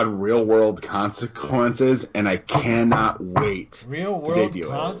honest to God real world consequences, and I cannot wait Real to world debut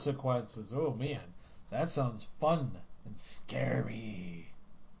consequences. Oh man, that sounds fun and scary.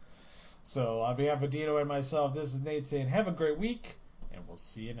 So on behalf of Dino and myself, this is Nate saying have a great week, and we'll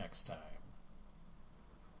see you next time.